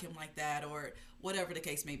really like him like that, or whatever the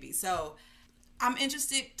case may be. So I'm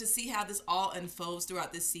interested to see how this all unfolds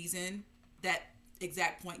throughout this season. That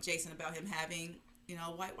exact point, Jason, about him having,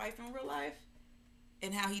 a white wife in real life,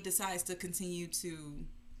 and how he decides to continue to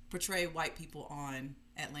portray white people on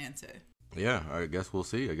Atlanta. Yeah, I guess we'll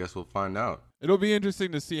see. I guess we'll find out. It'll be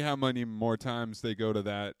interesting to see how many more times they go to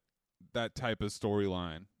that type of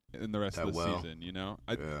storyline in the rest of the season,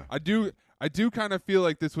 I do kind of feel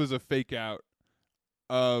like this was a fake out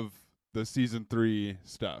of the season 3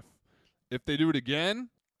 stuff. If they do it again,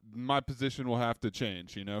 my position will have to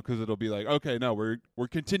change, because it'll be like, okay, no, we're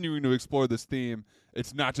continuing to explore this theme.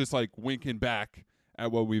 It's not just like winking back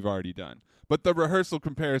at what we've already done. But the rehearsal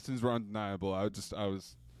comparisons were undeniable. I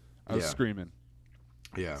was screaming.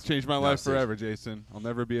 Yeah, it's changed my life forever, Jason. I'll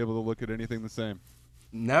never be able to look at anything the same.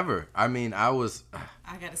 Never. I mean, I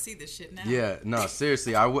gotta see this shit now. Yeah, no,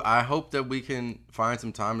 seriously. I hope that we can find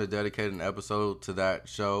some time to dedicate an episode to that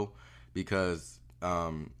show because,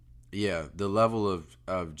 the level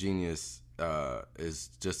of genius is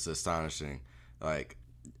just astonishing. Like,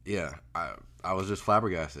 yeah, I was just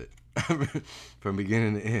flabbergasted from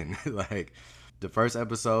beginning to end. Like, the first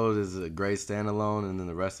episode is a great standalone, and then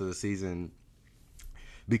the rest of the season,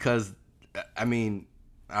 because, I mean,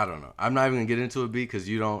 I don't know. I'm not even gonna get into it, B, because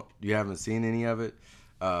you haven't seen any of it.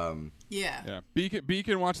 Yeah. B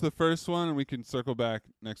can watch the first one, and we can circle back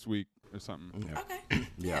next week or something. Yeah. Okay.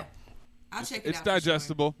 Yeah. I'll check it out. It's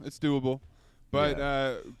digestible. Sure. It's doable.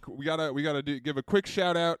 But we gotta give a quick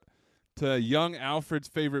shout out to young Alfred's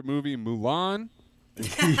favorite movie, Mulan.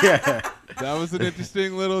 Yeah. That was an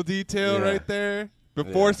interesting little detail right there.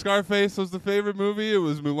 Before Scarface was the favorite movie, it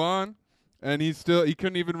was Mulan. And he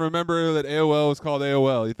couldn't even remember that AOL was called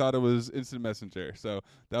AOL. He thought it was Instant Messenger. So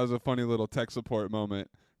that was a funny little tech support moment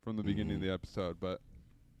from the beginning of the episode. But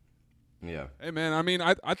yeah, hey man, I mean,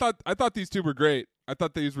 I thought these two were great. I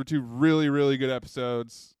thought these were two really, really good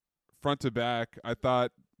episodes, front to back. I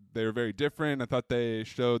thought they were very different. I thought they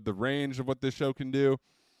showed the range of what this show can do.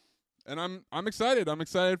 And I'm excited. I'm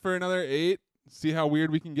excited for another 8. See how weird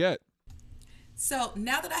we can get. So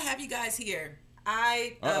now that I have you guys here,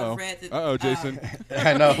 I read that. Jason.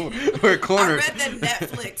 I know we're cornered. I read that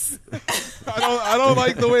Netflix. I don't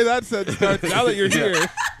like the way that sentence starts. Now that you're here,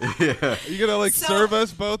 Yeah. are you gonna serve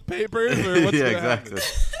us both papers or what's gonna happen?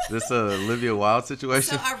 This Olivia Wilde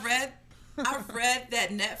situation. So I read that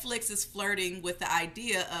Netflix is flirting with the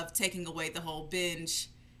idea of taking away the whole binge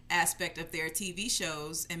aspect of their TV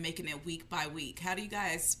shows and making it week by week. How do you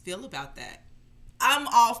guys feel about that? I'm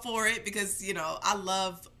all for it because I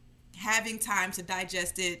love having time to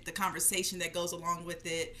digest it, the conversation that goes along with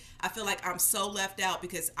it. I feel like I'm so left out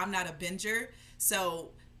because I'm not a binger. So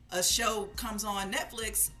a show comes on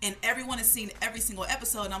Netflix and everyone has seen every single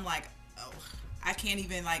episode and I'm like, oh, I can't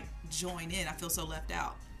even join in. I feel so left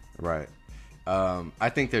out. Right. I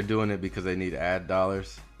think they're doing it because they need ad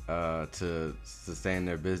dollars to sustain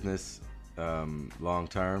their business long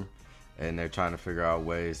term. And they're trying to figure out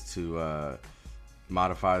ways to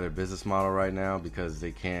modify their business model right now because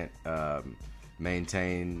they can't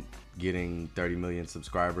maintain getting 30 million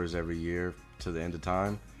subscribers every year to the end of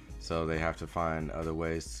time. So they have to find other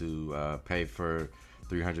ways to pay for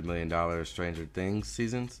 $300 million Stranger Things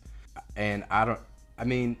seasons. And I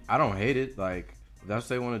don't hate it. Like, if that's what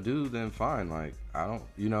they want to do, then fine. Like, I don't,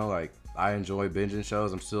 I enjoy binging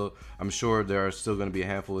shows. I'm sure there are still going to be a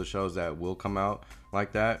handful of shows that will come out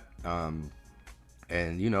like that. And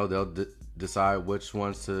they'll decide which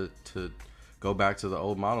ones to go back to the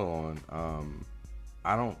old model on.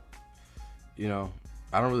 I don't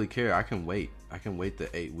really care. I can wait the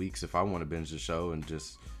 8 weeks if I want to binge the show and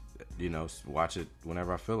just watch it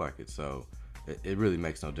whenever I feel like it. So it really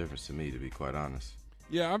makes no difference to me, to be quite honest.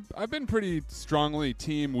 Yeah, I've been pretty strongly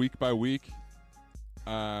team week by week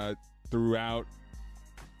throughout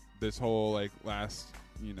this whole last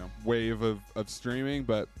wave of streaming,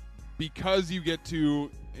 but because you get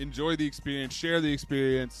to enjoy the experience, share the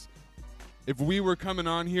experience. If we were coming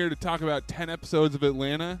on here to talk about 10 episodes of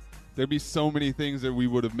Atlanta, there'd be so many things that we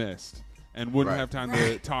would have missed and wouldn't have time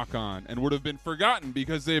to talk on and would have been forgotten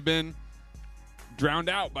because they've been drowned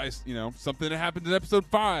out by something that happened in episode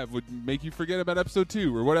 5 would make you forget about episode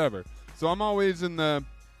 2 or whatever. So I'm always in the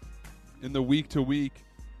week to week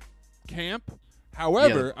camp.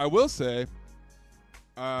 However, I will say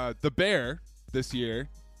The Bear this year,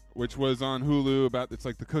 which was on Hulu it's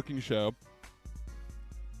like the cooking show.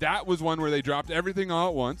 That was one where they dropped everything all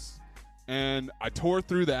at once, and I tore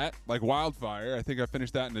through that like wildfire. I think I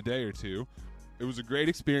finished that in a day or two. It was a great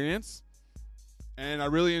experience, and I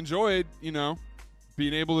really enjoyed,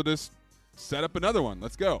 being able to just set up another one.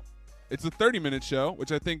 Let's go. It's a 30-minute show,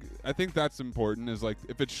 which I think that's important. Is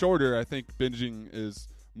if it's shorter, I think binging is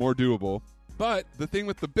more doable. But the thing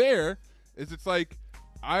with The Bear is it's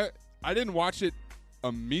I didn't watch it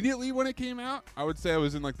immediately when it came out. I would say I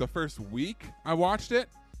was in the first week I watched it,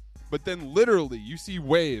 but then literally you see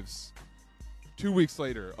waves 2 weeks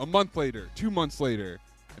later, a month later, 2 months later,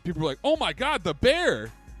 and people are like, oh my god, The Bear.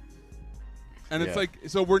 And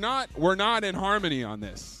it's so we're not in harmony on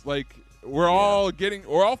this. We're all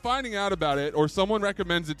finding out about it, or someone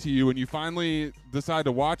recommends it to you and you finally decide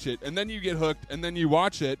to watch it, and then you get hooked, and then you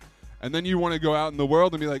watch it, and then you want to go out in the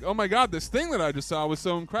world and be like, oh my god, this thing that I just saw was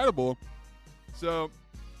so incredible. So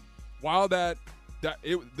while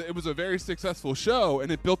it was a very successful show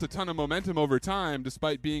and it built a ton of momentum over time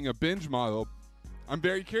despite being a binge model, I'm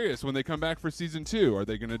very curious when they come back for season 2. Are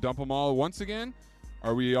they going to dump them all once again?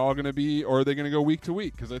 Are we all going to be, or are they going to go week to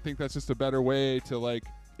week? Because I think that's just a better way to like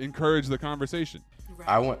encourage the conversation.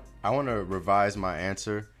 Right. I want to revise my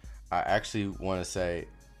answer. I actually want to say,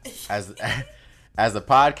 as a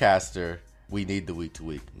podcaster, we need the week to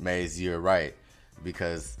week. Maze, you're right,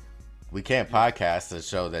 because we can't podcast a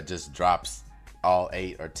show that just drops all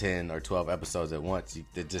 8 or 10 or 12 episodes at once.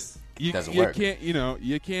 It just doesn't work. You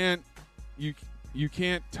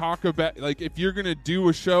can't talk about, like, if you're gonna do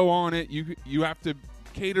a show on it, you have to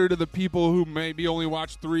cater to the people who maybe only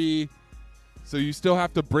watch 3. So you still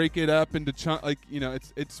have to break it up into like,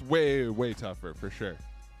 it's way tougher for sure.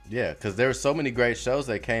 Yeah, because there were so many great shows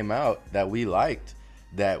that came out that we liked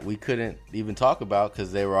that we couldn't even talk about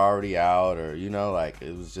because they were already out, or like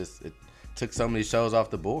it was just, it took so many shows off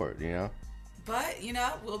the board. But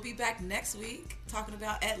we'll be back next week talking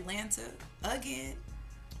about Atlanta again.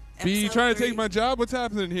 B, you trying to take my job? What's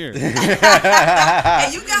happening here? Hey,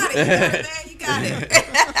 you got it, man. You got it.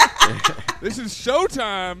 This is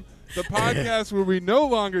Showtime, the podcast where we no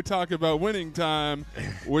longer talk about Winning Time,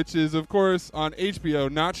 which is, of course, on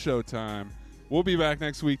HBO, not Showtime. We'll be back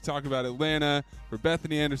next week talk about Atlanta. For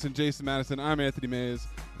Bethany Anderson, Jason Madison, I'm Anthony Mays,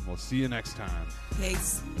 and we'll see you next time.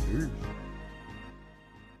 Peace. Cheers.